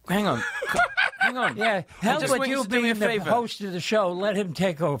on. hang on. Yeah, hell just with want you you to do me a being the favor. host of the show. Let him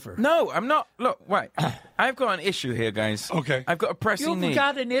take over. No, I'm not. Look, wait. I've got an issue here, guys. Okay. I've got a pressing You've need.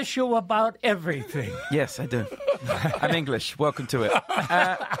 got an issue about everything. Yes, I do. I'm English. Welcome to it.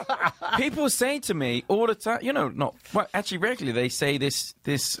 People say to me all the time, actually regularly, they say this,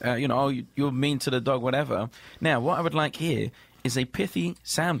 oh, you're mean to the dog, whatever. Now, what I would like here is a pithy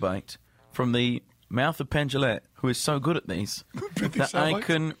soundbite from the mouth of Penn Jillette, who is so good at these, that I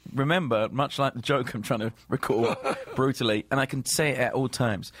can remember, much like the joke I'm trying to recall brutally, and I can say it at all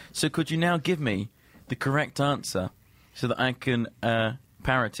times. So could you now give me the correct answer so that I can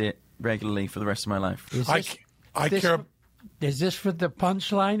parrot it regularly for the rest of my life? I care. Is this for the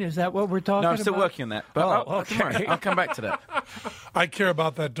punchline? Is that what we're talking about? No, I'm still working on that. But okay. I'll come back to that. I care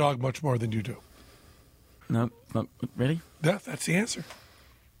about that dog much more than you do. No, really? Yeah, that's the answer.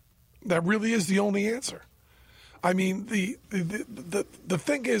 That really is the only answer. I mean, the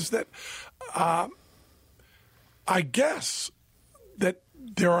thing is that I guess that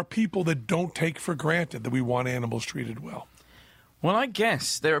there are people that don't take for granted that we want animals treated well. Well, I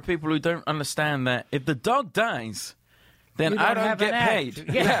guess there are people who don't understand that if the dog dies, then I don't get paid.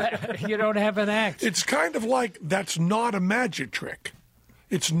 Yeah, you don't have an act. It's kind of like that's not a magic trick.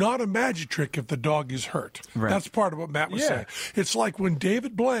 It's not a magic trick if the dog is hurt. Right. That's part of what Matt was saying. It's like when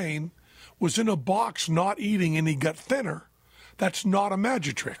David Blaine was in a box not eating and he got thinner. That's not a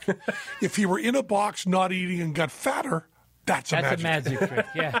magic trick. If he were in a box not eating and got fatter, that's a magic trick.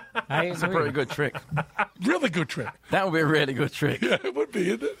 Yeah, I agree. It's a pretty good trick. Really good trick. That would be a really good trick. Yeah, it would be,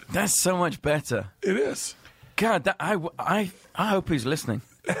 isn't it? That's so much better. It is. God, I hope he's listening.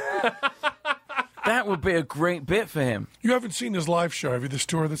 That would be a great bit for him. You haven't seen his live show, have you? This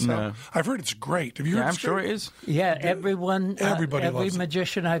tour that's No. out? I've heard it's great. Have you heard Yeah, I'm it's sure great? it is. Yeah, everyone, Everybody every loves it.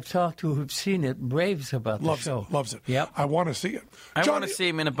 magician I've talked to who's seen it raves about Loves the show. it. Loves it. Yep. I want to see it. I Johnny- want to see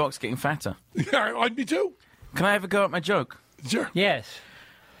him in a box getting fatter. Yeah, I'd be too. Can I have a go at my joke? Sure. Yes.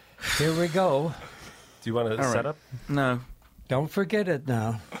 Here we go. Do you want to set up? No. Don't forget it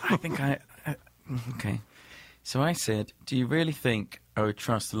now. I think okay. So I said, do you really think I would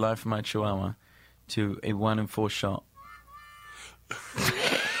trust the life of my chihuahua to a 1 in 4 shot?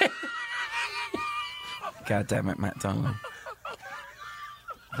 God damn it, Matt Donnelly.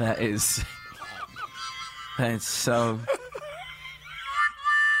 That is so...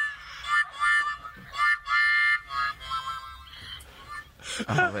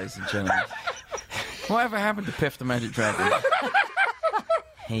 Oh, ladies and gentlemen. Whatever happened to Piff the Magic Dragon?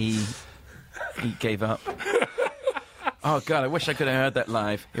 He gave up. Oh, God, I wish I could have heard that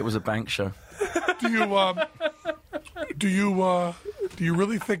live. It was a bank show. Do you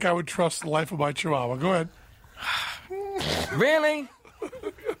really think I would trust the life of my chihuahua? Go ahead. Really?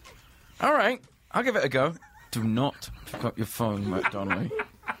 All right, I'll give it a go. Do not pick up your phone, Matt Donnelly.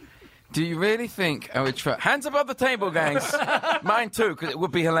 Do you really think I would try? Hands above the table, gangs. Mine too, because it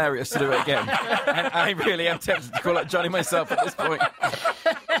would be hilarious to do it again. And I really am tempted to call up Johnny myself at this point.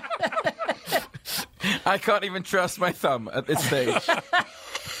 I can't even trust my thumb at this stage.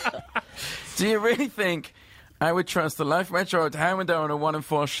 Do you really think I would trust the life of my child to hammer down a 1 in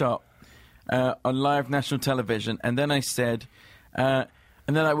 4 shot on live national television? And then I said, and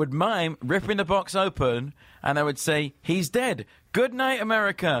then I would mime ripping the box open, and I would say, he's dead. Good night,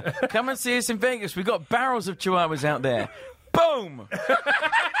 America. Come and see us in Vegas. We've got barrels of chihuahuas out there. Boom!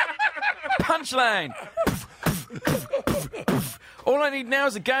 Punchline! All I need now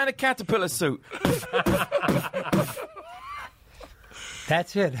is a guy in a caterpillar suit.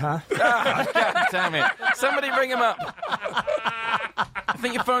 That's it, huh? Ah, God damn it. Somebody ring him up. I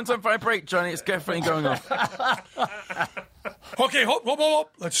think your phone's on vibrate, Johnny. It's definitely going off. Okay, hold.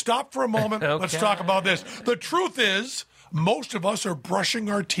 Let's stop for a moment. Okay. Let's talk about this. The truth is, most of us are brushing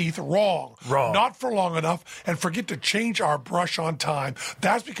our teeth wrong. Wrong. Not for long enough and forget to change our brush on time.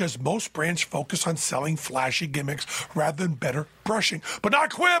 That's because most brands focus on selling flashy gimmicks rather than better brushing. But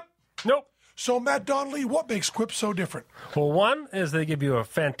not Quip! Nope. So, Matt Donnelly, what makes Quip so different? Well, one is they give you a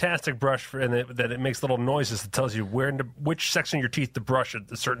fantastic brush, and that it makes little noises that tells you which section of your teeth to brush at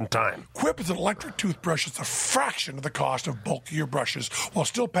a certain time. Quip is an electric toothbrush that's a fraction of the cost of bulkier brushes while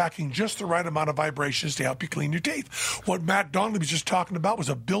still packing just the right amount of vibrations to help you clean your teeth. What Matt Donnelly was just talking about was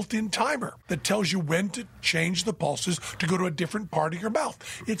a built-in timer that tells you when to change the pulses to go to a different part of your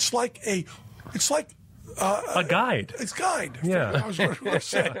mouth. It's like a guide. It's guide. Yeah. I was going to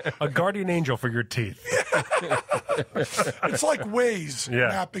say. A guardian angel for your teeth. It's like Waze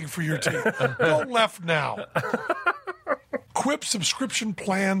mapping for your teeth. Go left now. Quip subscription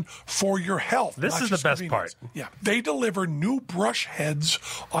plan for your health. This not is the just best convenience. part. Yeah. They deliver new brush heads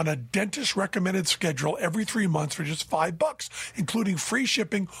on a dentist recommended schedule every 3 months for just $5, including free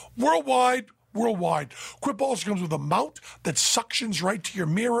shipping worldwide worldwide. Quip also comes with a mount that suctions right to your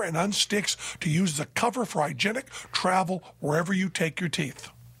mirror and unsticks to use as a cover for hygienic travel wherever you take your teeth.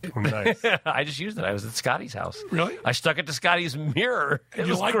 Nice. I just used it. I was at Scotty's house. Really? I stuck it to Scotty's mirror. It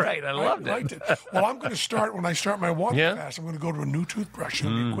was great. I loved it. Well, I'm going to start, when I start my water fast, I'm going to go to a new toothbrush.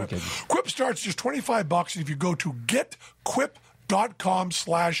 Quip. Quip starts just $25, and if you go to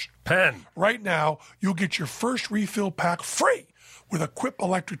getquip.com/pen right now, you'll get your first refill pack free with a Quip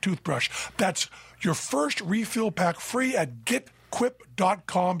electric toothbrush. That's your first refill pack free at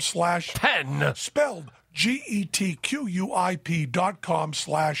getquip.com/pen. Spelled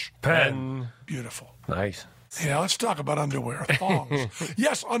GETQUIP.com/pen. Beautiful. Nice. Yeah, let's talk about underwear. Thongs.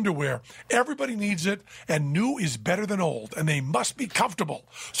 Yes, underwear. Everybody needs it, and new is better than old, and they must be comfortable.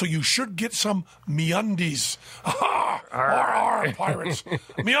 So you should get some MeUndies. Arr, pirates.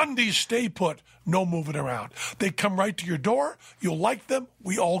 MeUndies stay put. No moving around. They come right to your door. You'll like them.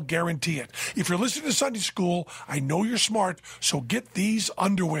 We all guarantee it. If you're listening to Sunday School, I know you're smart, so get these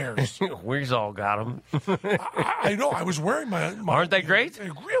underwears. We've all got them. I know. I was wearing my Aren't they great?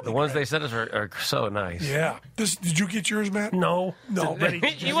 They're really the ones great. they sent us are so nice. Yeah. Did you get yours, Matt? No. No.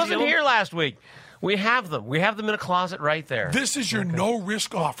 He wasn't here last week. We have them. We have them in a closet right there. This is your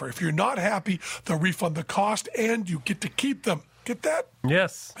no-risk offer. If you're not happy, they'll refund the cost, and you get to keep them. Get that?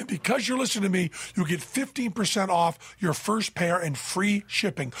 Yes. And because you're listening to me, you get 15% off your first pair and free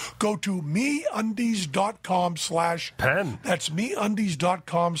shipping. Go to MeUndies.com/pen. That's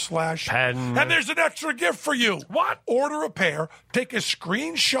MeUndies.com/pen. And there's an extra gift for you. What? Order a pair, take a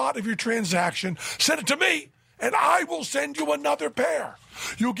screenshot of your transaction, send it to me, and I will send you another pair.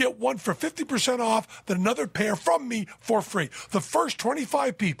 You'll get one for 50% off, then another pair from me for free. The first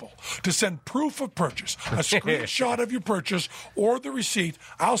 25 people to send proof of purchase, a screenshot of your purchase, or the receipt,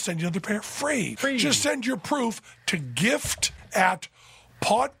 I'll send you another pair free. Just send your proof to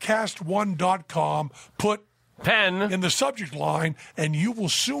gift@podcast1.com. Put pen in the subject line, and you will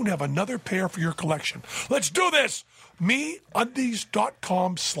soon have another pair for your collection. Let's do this.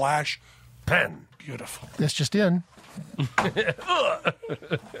 MeUndies.com/pen. Beautiful. This just in. Let's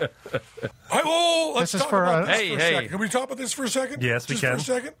This is talk for, about this hey, for a hey. second. Can we talk about this for a second? Yes, we can. Just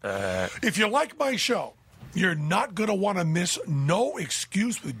for a second? If you like my show, you're not going to want to miss No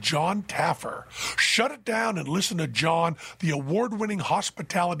Excuse with John Taffer. Shut it down and listen to John, the award-winning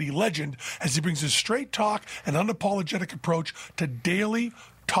hospitality legend, as he brings his straight talk and unapologetic approach to daily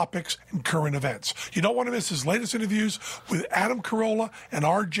topics and current events. You don't want to miss his latest interviews with Adam Carolla and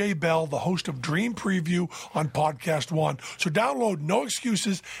RJ Bell, the host of Dream Preview on Podcast One. So download No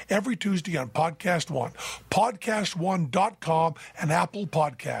Excuses every Tuesday on Podcast One, podcast1.com, and Apple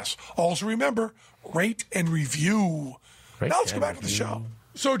Podcasts. Also remember, rate and review. Now let's go back to the show.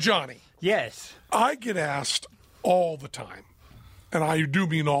 So Johnny, Yes. I get asked all the time, and I do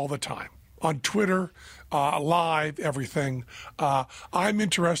mean all the time, on Twitter, live, everything. I'm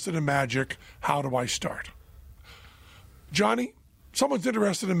interested in magic. How do I start? Johnny, someone's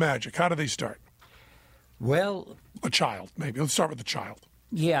interested in magic. How do they start? Well, A child, maybe. Let's start with the child.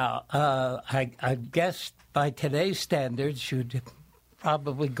 yeah, I guess by today's standards, you'd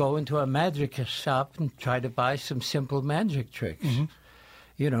probably go into a magic shop and try to buy some simple magic tricks,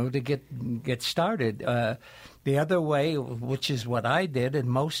 you know, to get started. The other way, which is what I did, and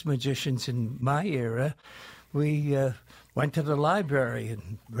most magicians in my era, we went to the library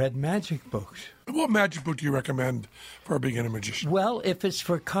and read magic books. What magic book do you recommend for a beginner magician? Well, if it's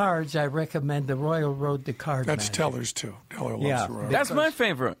for cards, I recommend the Royal Road to Card That's Magic. Teller's, too. Teller loves Yeah. the Royal. That's my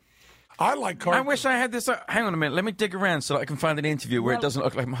favorite. I like card. I wish I had this. Hang on a minute. Let me dig around so that I can find an interview where it doesn't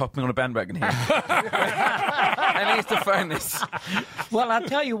look like I'm hopping on a bandwagon here. I need to find this. Well, I'll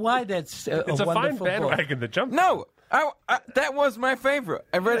tell you why that's It's a fine wonderful book. bandwagon to jump. No, that was my favorite.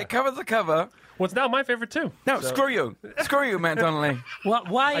 I read it cover to cover. Well, it's now my favorite too. No, screw you. Screw you, Matt Donnelly. Well,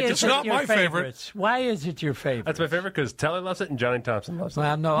 why is It's it not your my favorite. favorites? Why is it your favorite? That's my favorite because Teller loves it and Johnny Thompson loves it.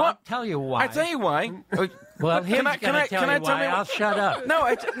 Well, no, I'll What? tell you why. I tell you why. Well, he's Can I- going can I- to tell can I you tell why. me what- I'll shut up.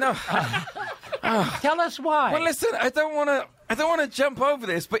 No. Tell us why. Well, listen. I don't want to jump over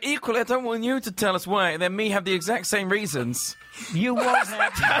this, but equally, I don't want you to tell us why, and then me have the exact same reasons. You won't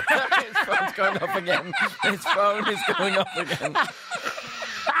have... His phone's going off again. His phone is going off again.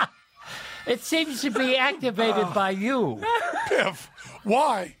 It seems to be activated by you. Piff,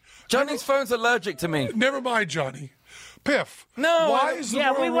 why? Johnny's phone's allergic to me. Never mind, Johnny. Piff. No, Why is the Yeah,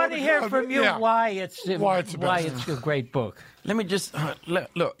 Royal we want Road to hear Card- from you Yeah. why it's the best. a great book. Let me just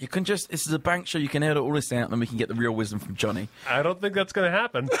look. You can just. This is a bank show. You can edit all this out, and then we can get the real wisdom from Johnny. I don't think that's going to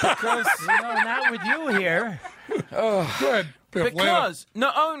happen. Because Not with you here. Go ahead, Piff. lay it up.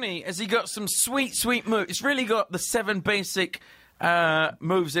 not only has he got some sweet moves, it's really got the 7 basic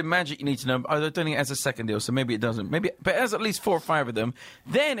moves in Magic you need to know. I don't think it has a second deal, so maybe it doesn't. But it has at least 4 or 5 of them.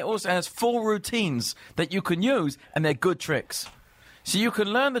 Then it also has 4 routines that you can use, and they're good tricks. So you can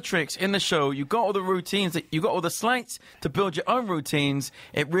learn the tricks in the show. You got all the routines. You got all the sleights to build your own routines.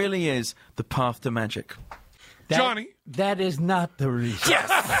 It really is the path to magic. Johnny. That is not the reason. Yes!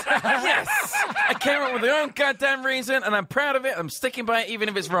 Yes! I came up with my own goddamn reason, and I'm proud of it. I'm sticking by it, even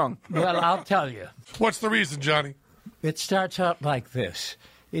if it's wrong. Well, I'll tell you. What's the reason, Johnny? It starts out like this.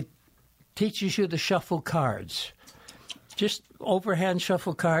 It teaches you to shuffle cards. Just overhand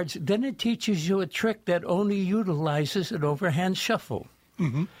shuffle cards. Then it teaches you a trick that only utilizes an overhand shuffle.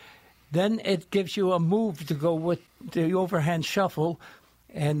 Mm-hmm. Then it gives you a move to go with the overhand shuffle,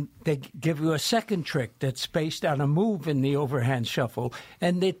 and they give you a second trick that's based on a move in the overhand shuffle.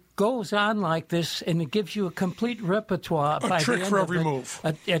 And it goes on like this, and it gives you a complete repertoire. A trick for every move.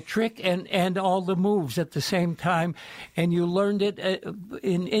 A trick and all the moves at the same time. And you learned it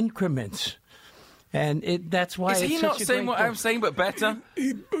in increments. And that's why Is it's he such not a saying great what book. I'm saying, but better?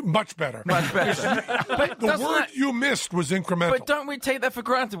 Much better. Much better. But The doesn't word that- you missed was incremental. But don't we take that for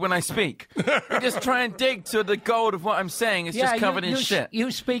granted when I speak? We just try and dig to the gold of what I'm saying. It's just covered in shit.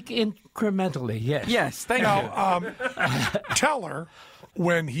 You speak incrementally, yes. Yes, thank you. Now, Teller,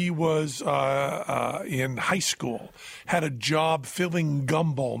 when he was in high school, had a job filling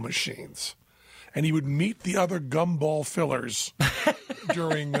gumball machines. And he would meet the other gumball fillers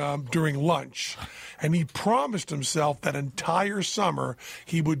during lunch. And he promised himself that entire summer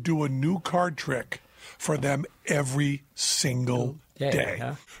he would do a new card trick for them every single day.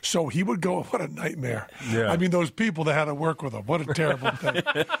 Huh? So he would go, what a nightmare. Yeah. I mean, those people that had to work with him, what a terrible thing.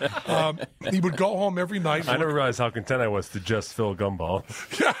 He would go home every night. I never realized how content I was to just fill gumball.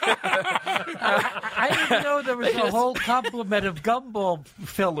 I didn't know there was a whole complement of gumball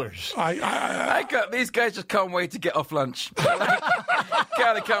fillers. These guys just can't wait to get off lunch.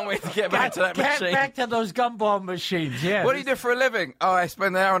 God, can't wait to get back to that machine. Back to those gumball machines, yeah. What do you do for a living? Oh, I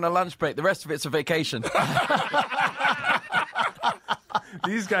spend an hour on a lunch break. The rest of it's a vacation.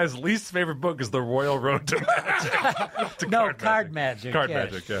 These guys' least favorite book is The Royal Road to Magic. Card magic. Card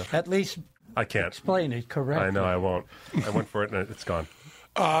yes. magic, yeah. At least I can't. explain it correctly. I know I won't. I went for it and it's gone.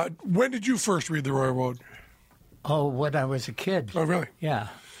 When did you first read The Royal Road? Oh, when I was a kid. Oh, really? Yeah.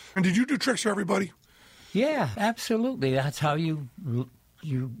 And did you do tricks for everybody? Yeah, absolutely. That's how you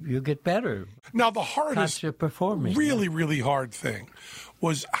get better. Now, the hardest, Concert performing. really, really hard thing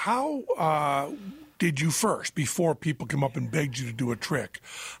was how did you first, before people come up and begged you to do a trick,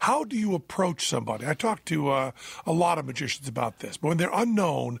 how do you approach somebody? I talked to a lot of magicians about this, but when they're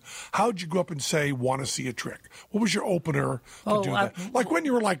unknown, how'd you go up and say, want to see a trick? What was your opener to do that? Like when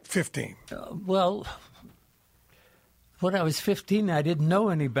you were like 15. Well, when I was 15, I didn't know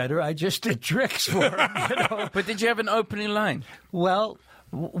any better. I just did tricks for them. But did you have an opening line? Well,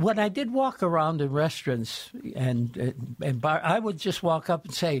 when I did walk around in restaurants and bar, I would just walk up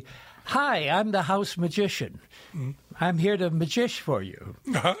and say, "Hi, I'm the house magician. I'm here to magish for you."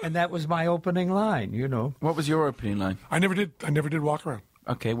 And that was my opening line, you know. What was your opening line? I never did walk around.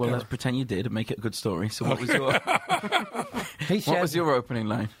 Okay, well, let's pretend you did and make it a good story. So what was your what was your opening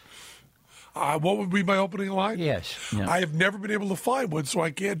line? What would be my opening line? Yes. Yeah. I have never been able to find one, so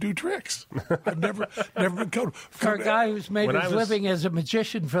I can't do tricks. I've never been coded. For a guy who's made When his I was- living as a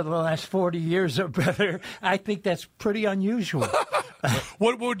magician for the last 40 years or better, I think that's pretty unusual.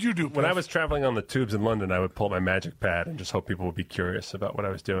 What would you do? When I Piff? was traveling on the tubes in London, I would pull out my magic pad and just hope people would be curious about what I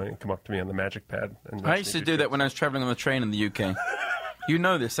was doing and come up to me on the magic pad. And I used to do that when I was traveling on the train in the UK. You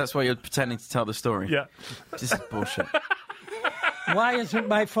know this. That's why you're pretending to tell the story. Yeah. This is bullshit. Why isn't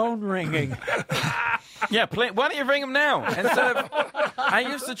my phone ringing? Yeah, why don't you ring them now? Instead of, I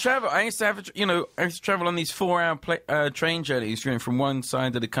used to travel. I used to have, I used to travel on these 4-hour train journeys, from one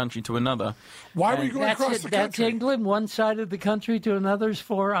side of the country to another. Why were you going across the That's country? England, one side of the country to another's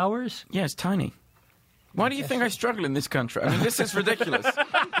 4 hours? Yeah, it's tiny. Why do you think I struggle in this country? I mean, this is ridiculous.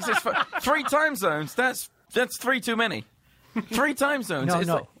 This is 3 time zones. That's 3 too many. 3 time zones.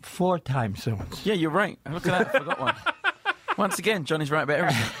 No, 4 time zones. Yeah, you're right. Look at that. I forgot one. Once again, Johnny's right about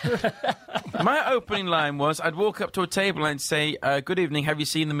everything. My opening line was, I'd walk up to a table and I'd say, "Good evening, have you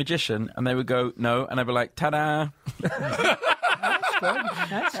seen The Magician?" And they would go, "No." And I'd be like, "Ta-da." That's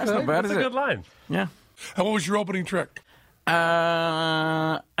Not good. bad, That's is a it? good line. Yeah. And what was your opening trick?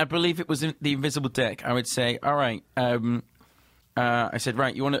 I believe it was the invisible deck. I would say, all right. I said,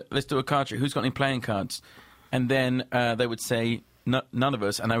 right, let's do a card trick. Who's got any playing cards? And then they would say, none of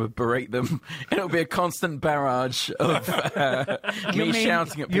us, and I would berate them. And it would be a constant barrage of me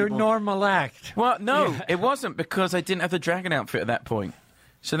shouting at people. Your normal act. Well, no, it wasn't, because I didn't have the dragon outfit at that point.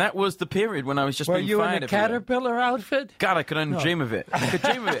 So that was the period when I was just Were being you fired in a everywhere. caterpillar outfit? God, I could only dream of it. I could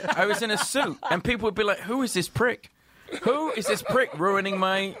dream of it. I was in a suit, and people would be like, "Who is this prick? Who is this prick ruining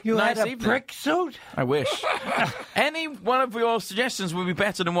my You nice had a evening?" prick suit? I wish. Any one of your suggestions would be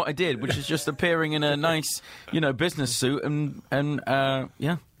better than what I did, which is just appearing in a nice, business suit and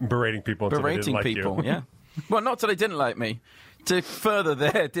yeah, Berating people until they berating didn't like people. you. Yeah. Well, not till they didn't like me. To further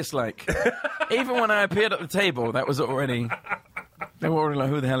their dislike. Even when I appeared at the table, that was already. They were already like,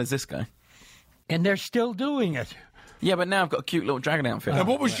 "Who the hell is this guy?" And they're still doing it. Yeah, but now I've got a cute little dragon outfit. And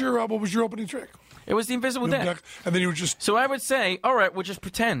what was your opening trick? It was the invisible deck. And then you were just So I would say, all right, we'll just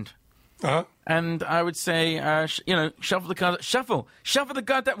pretend. uh-huh. And I would say, shuffle the cards. Shuffle the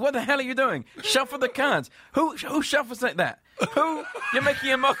card. What the hell are you doing? Shuffle the cards. Who shuffles like that? Who? You're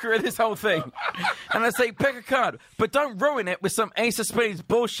making a mockery of this whole thing. And I say, pick a card, but don't ruin it with some Ace of Spades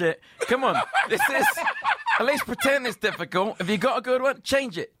bullshit. Come on, this is. At least pretend it's difficult. If you got a good one,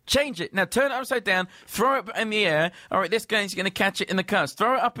 change it. Now turn it upside down, throw it in the air. All right, this guy's going to catch it in the cards.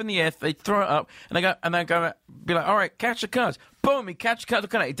 Throw it up in the air. They throw it up, and they go, be like, all right, catch the cards. Boom, he catches the cards.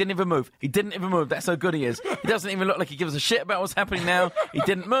 Look at it. He didn't even move. That's how good he is. He doesn't even look like he gives a shit about what's happening now. He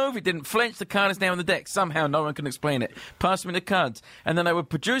didn't move. He didn't flinch. The card is now on the deck. Somehow, no one can explain it. Pass me the cards, and then I would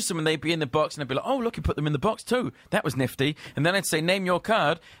produce them, and they'd be in the box, and I'd be like, oh, look, he put them in the box too. That was nifty. And then I'd say, name your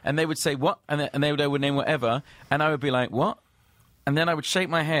card, and they would say what, and they would name whatever, and I would be like, what? And then I would shake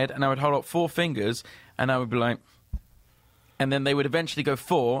my head, and I would hold up 4 fingers, and I would be like, and then they would eventually go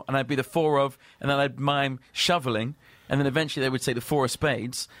 4, and I'd be the 4 of, and then I'd mime shoveling, and then eventually they would say the 4 of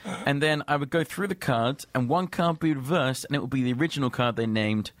spades, and then I would go through the cards, and one card would be reversed, and it would be the original card they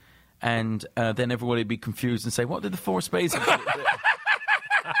named, and then everybody would be confused and say, what did the 4 of spades have to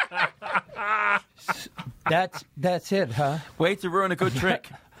do? That's it, huh? Way to ruin a good trick.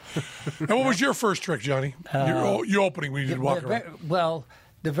 And what was your first trick, Johnny? Your opening when you did walk around. Well,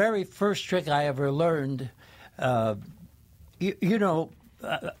 the very first trick I ever learned, I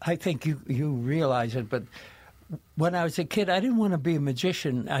think you realize it, but when I was a kid, I didn't want to be a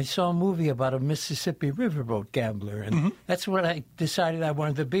magician. I saw a movie about a Mississippi riverboat gambler, and that's what I decided I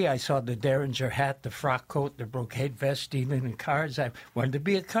wanted to be. I saw the Derringer hat, the frock coat, the brocade vest, dealing in cards. I wanted to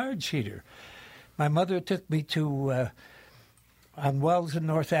be a card cheater. My mother took me to... on Wells and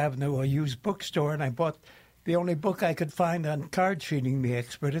North Avenue, a used bookstore, and I bought the only book I could find on card cheating, The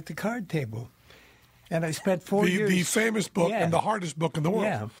Expert at the Card Table. And I spent 4 years... The famous book and the hardest book in the world.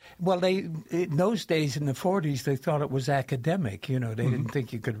 Yeah. Well, in those days, in the 40s, they thought it was academic. They didn't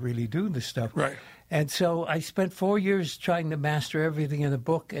think you could really do the stuff. Right. And so I spent 4 years trying to master everything in the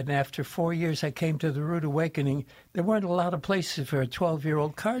book, and after 4 years, I came to the rude awakening. There weren't a lot of places for a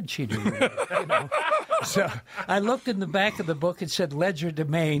 12-year-old card cheater. So I looked in the back of the book. It said ledger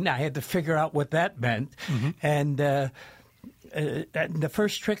domain. I had to figure out what that meant. And the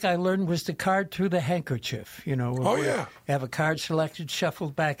first trick I learned was the card through the handkerchief. Oh, yeah. You have a card selected,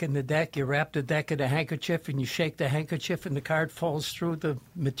 shuffled back in the deck. You wrap the deck in a handkerchief, and you shake the handkerchief, and the card falls through the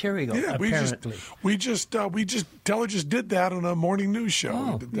material. Yeah, apparently. Teller just did that on a morning news show.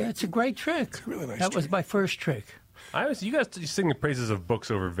 Oh, yeah, it's a great trick. It's a really nice That was trick. my first trick. You guys sing the praises of books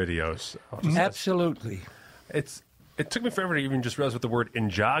over videos. Absolutely. It took me forever to even just realize what the word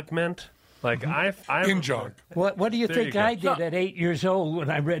injog meant. Like I'm Injog. What do you There think you go. I did at 8 years old when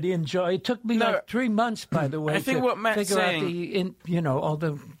I read Enjoy? It took me like 3 months, by the way, I think to what Matt's figure saying- out all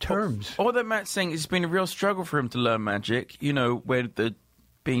the terms. All that Matt's saying is it's been a real struggle for him to learn magic, where the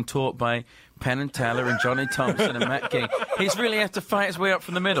being taught by Penn and Teller and Johnny Thompson and Matt King. He's really had to fight his way up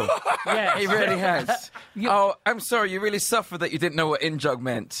from the middle. Yes. He really has. Oh, I'm sorry, you really suffered that you didn't know what in-jug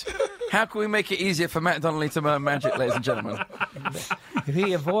meant. How can we make it easier for Matt Donnelly to learn magic, ladies and gentlemen? If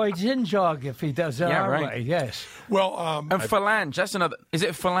he avoids Injog, if he does it our way, yes. Well, And phalange, that's another... Is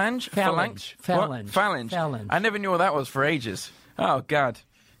it phalange? Phalange. What? Phalange. I never knew what that was for ages. Oh, God.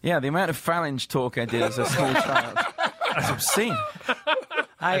 Yeah, the amount of phalange talk I did as a small child. It's obscene.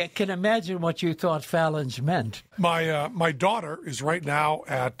 I can imagine what you thought phalange meant. my daughter is right now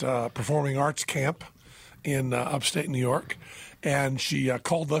at Performing Arts Camp in upstate New York, and she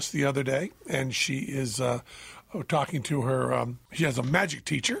called us the other day, and she is talking to her. She has a magic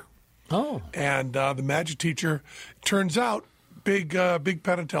teacher. Oh. And the magic teacher turns out big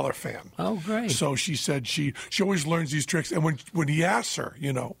Penn and Teller fan. Oh, great. So she said she always learns these tricks. And when he asks her,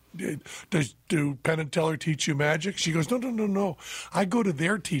 do Penn and Teller teach you magic? She goes, no. I go to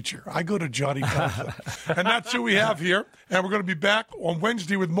their teacher. I go to Johnny Thompson. And that's who we have here. And we're going to be back on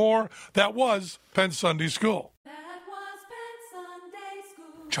Wednesday with more. That was Penn Sunday School. That was Penn Sunday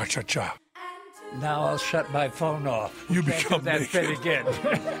School. Cha-cha-cha. Now I'll shut my phone off. You Can't become do that naked. bit again.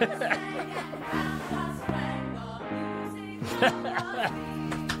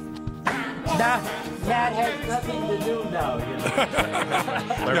 That has nothing to do now, you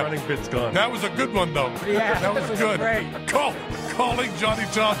know. My running bit's gone. That was a good one, though. Yeah, that was good. great. Calling Johnny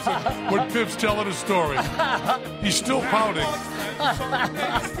Thompson when Piff's telling a story. He's still pouting.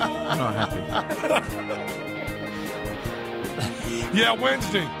 I'm not happy. Yeah,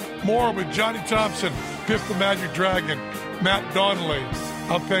 Wednesday, more with Johnny Thompson, Piff the Magic Dragon, Matt Donnelly.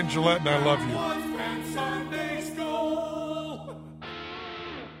 I'm Penn Jillette, and I love you.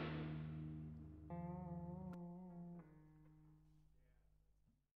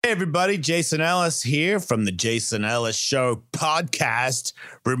 Hey everybody, Jason Ellis here from the Jason Ellis Show podcast,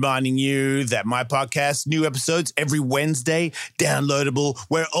 reminding you that my podcast, new episodes every Wednesday, downloadable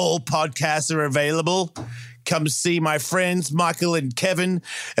where all podcasts are available. Come see my friends Michael and Kevin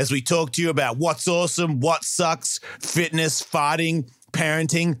as we talk to you about what's awesome, what sucks, fitness, fighting,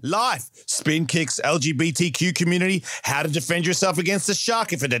 parenting, life, spin kicks, LGBTQ community, how to defend yourself against a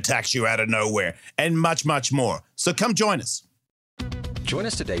shark if it attacks you out of nowhere, and much, much more. So come join us. Join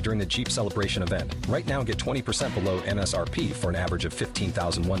us today during the Jeep Celebration event. Right now, get 20% below MSRP for an average of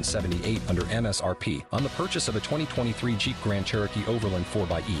 $15,178 under MSRP on the purchase of a 2023 Jeep Grand Cherokee Overland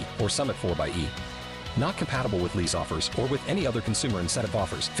 4xE or Summit 4xE. Not compatible with lease offers or with any other consumer incentive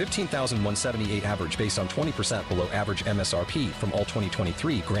offers. $15,178 average based on 20% below average MSRP from all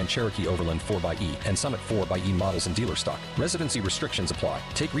 2023 Grand Cherokee Overland 4xE and Summit 4xE models in dealer stock. Residency restrictions apply.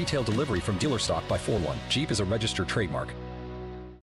 Take retail delivery from dealer stock by 4/1. Jeep is a registered trademark.